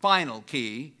final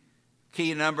key,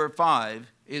 key number 5,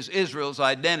 is Israel's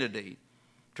identity.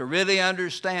 To really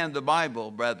understand the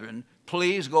Bible, brethren,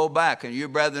 please go back. And you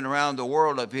brethren around the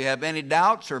world, if you have any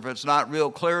doubts or if it's not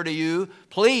real clear to you,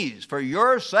 please, for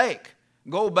your sake,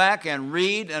 go back and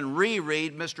read and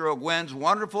reread Mr. Ogwen's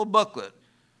wonderful booklet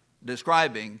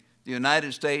describing the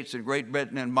United States and Great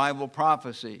Britain in Bible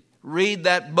prophecy. Read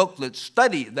that booklet,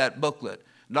 study that booklet.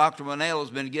 Dr. Monell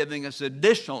has been giving us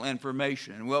additional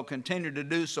information, and will continue to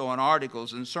do so in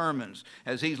articles and sermons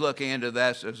as he's looking into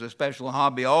this as a special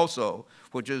hobby also,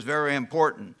 which is very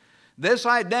important. This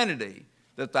identity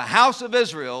that the house of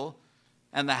Israel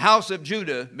and the house of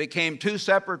Judah became two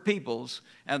separate peoples,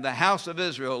 and the house of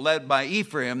Israel, led by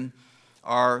Ephraim,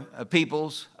 are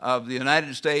peoples of the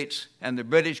United States and the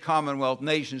British Commonwealth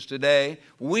nations today.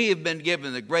 We have been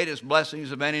given the greatest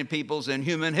blessings of any peoples in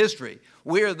human history.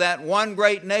 We are that one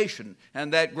great nation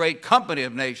and that great company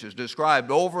of nations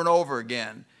described over and over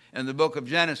again in the book of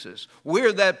Genesis. We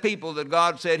are that people that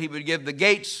God said he would give the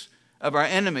gates of our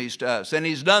enemies to us, and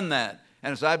he's done that.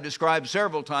 And as I've described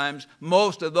several times,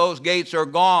 most of those gates are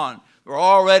gone. We're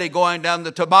already going down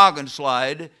the toboggan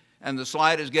slide, and the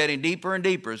slide is getting deeper and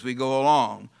deeper as we go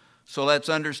along. So let's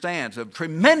understand. It's a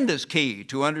tremendous key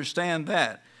to understand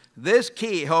that. This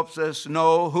key helps us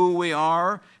know who we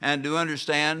are and to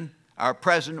understand our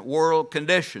present world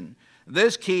condition.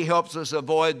 This key helps us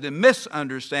avoid the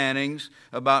misunderstandings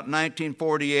about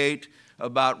 1948,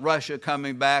 about Russia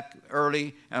coming back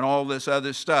early, and all this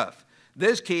other stuff.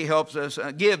 This key helps us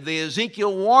give the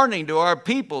Ezekiel warning to our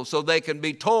people so they can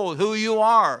be told who you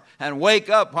are and wake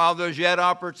up while there's yet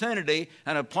opportunity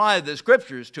and apply the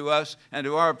scriptures to us and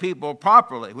to our people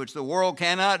properly, which the world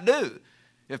cannot do.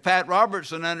 If Pat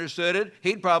Robertson understood it,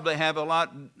 he'd probably have a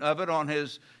lot of it on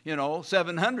his,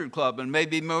 700 Club and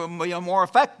maybe more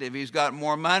effective. He's got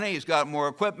more money. He's got more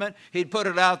equipment. He'd put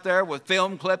it out there with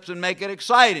film clips and make it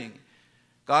exciting.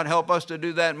 God help us to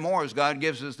do that more as God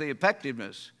gives us the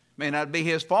effectiveness. May not be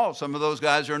his fault. Some of those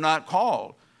guys are not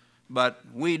called. But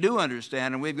we do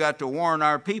understand, and we've got to warn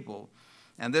our people.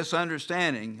 And this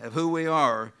understanding of who we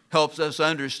are helps us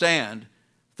understand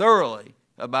thoroughly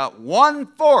about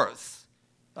 1/4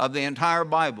 of the entire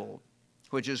Bible,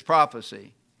 which is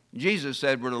prophecy. Jesus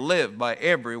said we're to live by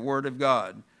every word of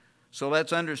God. So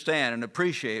let's understand and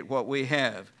appreciate what we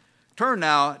have. Turn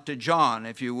now to John,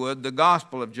 if you would, the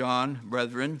Gospel of John,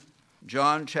 brethren.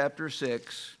 John chapter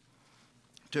 6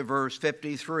 to verse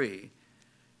 53.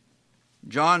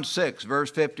 John 6,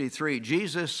 verse 53,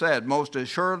 Jesus said, "Most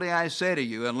assuredly I say to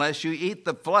you, unless you eat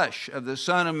the flesh of the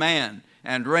Son of Man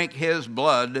and drink his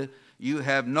blood, you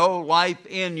have no life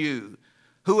in you.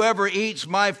 Whoever eats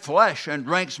my flesh and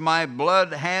drinks my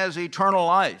blood has eternal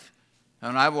life,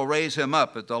 and I will raise him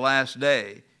up at the last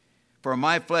day. For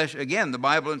my flesh," again, the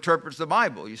Bible interprets the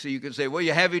Bible. You see, you can say, well,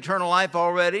 you have eternal life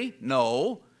already?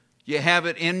 No. You have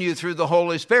it in you through the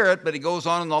Holy Spirit, but he goes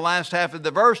on in the last half of the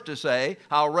verse to say,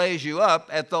 I'll raise you up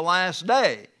at the last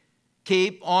day.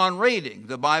 Keep on reading.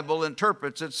 The Bible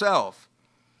interprets itself.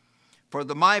 For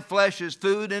my flesh is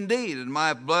food indeed, and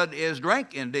my blood is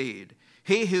drink indeed.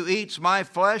 He who eats my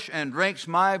flesh and drinks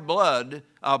my blood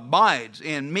abides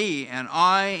in me, and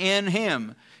I in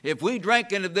him. If we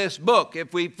drink into this book,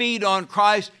 if we feed on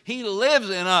Christ, he lives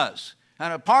in us.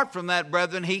 And apart from that,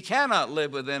 brethren, he cannot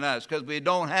live within us because we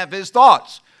don't have his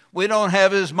thoughts. We don't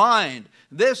have his mind.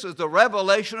 This is the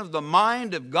revelation of the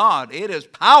mind of God. It is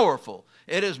powerful.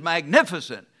 It is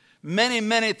magnificent. Many,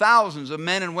 many thousands of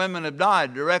men and women have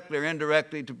died directly or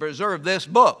indirectly to preserve this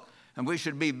book, and we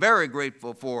should be very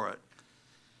grateful for it.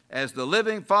 As the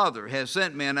living Father has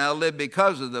sent me, and I'll live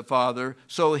because of the Father,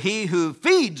 so he who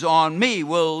feeds on me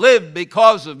will live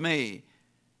because of me.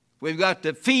 We've got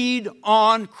to feed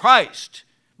on Christ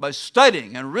by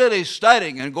studying and really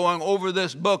studying and going over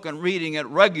this book and reading it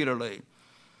regularly.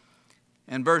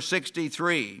 In verse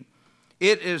 63,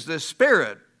 it is the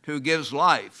Spirit who gives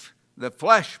life. The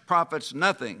flesh profits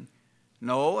nothing.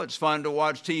 No, it's fun to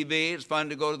watch TV. It's fun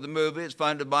to go to the movie. It's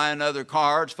fun to buy another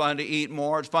car. It's fun to eat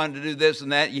more. It's fun to do this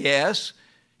and that. Yes.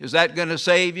 Is that going to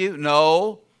save you?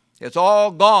 No. It's all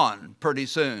gone pretty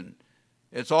soon.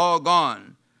 It's all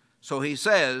gone. So he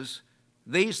says,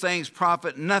 these things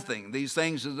profit nothing, these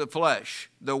things of the flesh.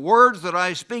 The words that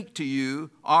I speak to you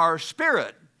are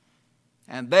spirit,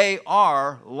 and they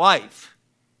are life.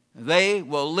 They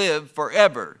will live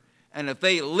forever. And if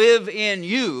they live in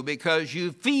you because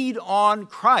you feed on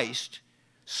Christ,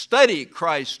 study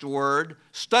Christ's word,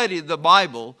 study the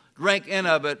Bible, drink in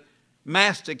of it,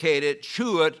 masticate it,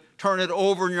 chew it, turn it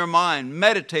over in your mind,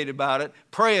 meditate about it,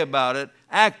 pray about it,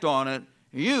 act on it,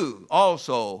 you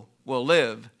also will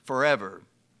live forever.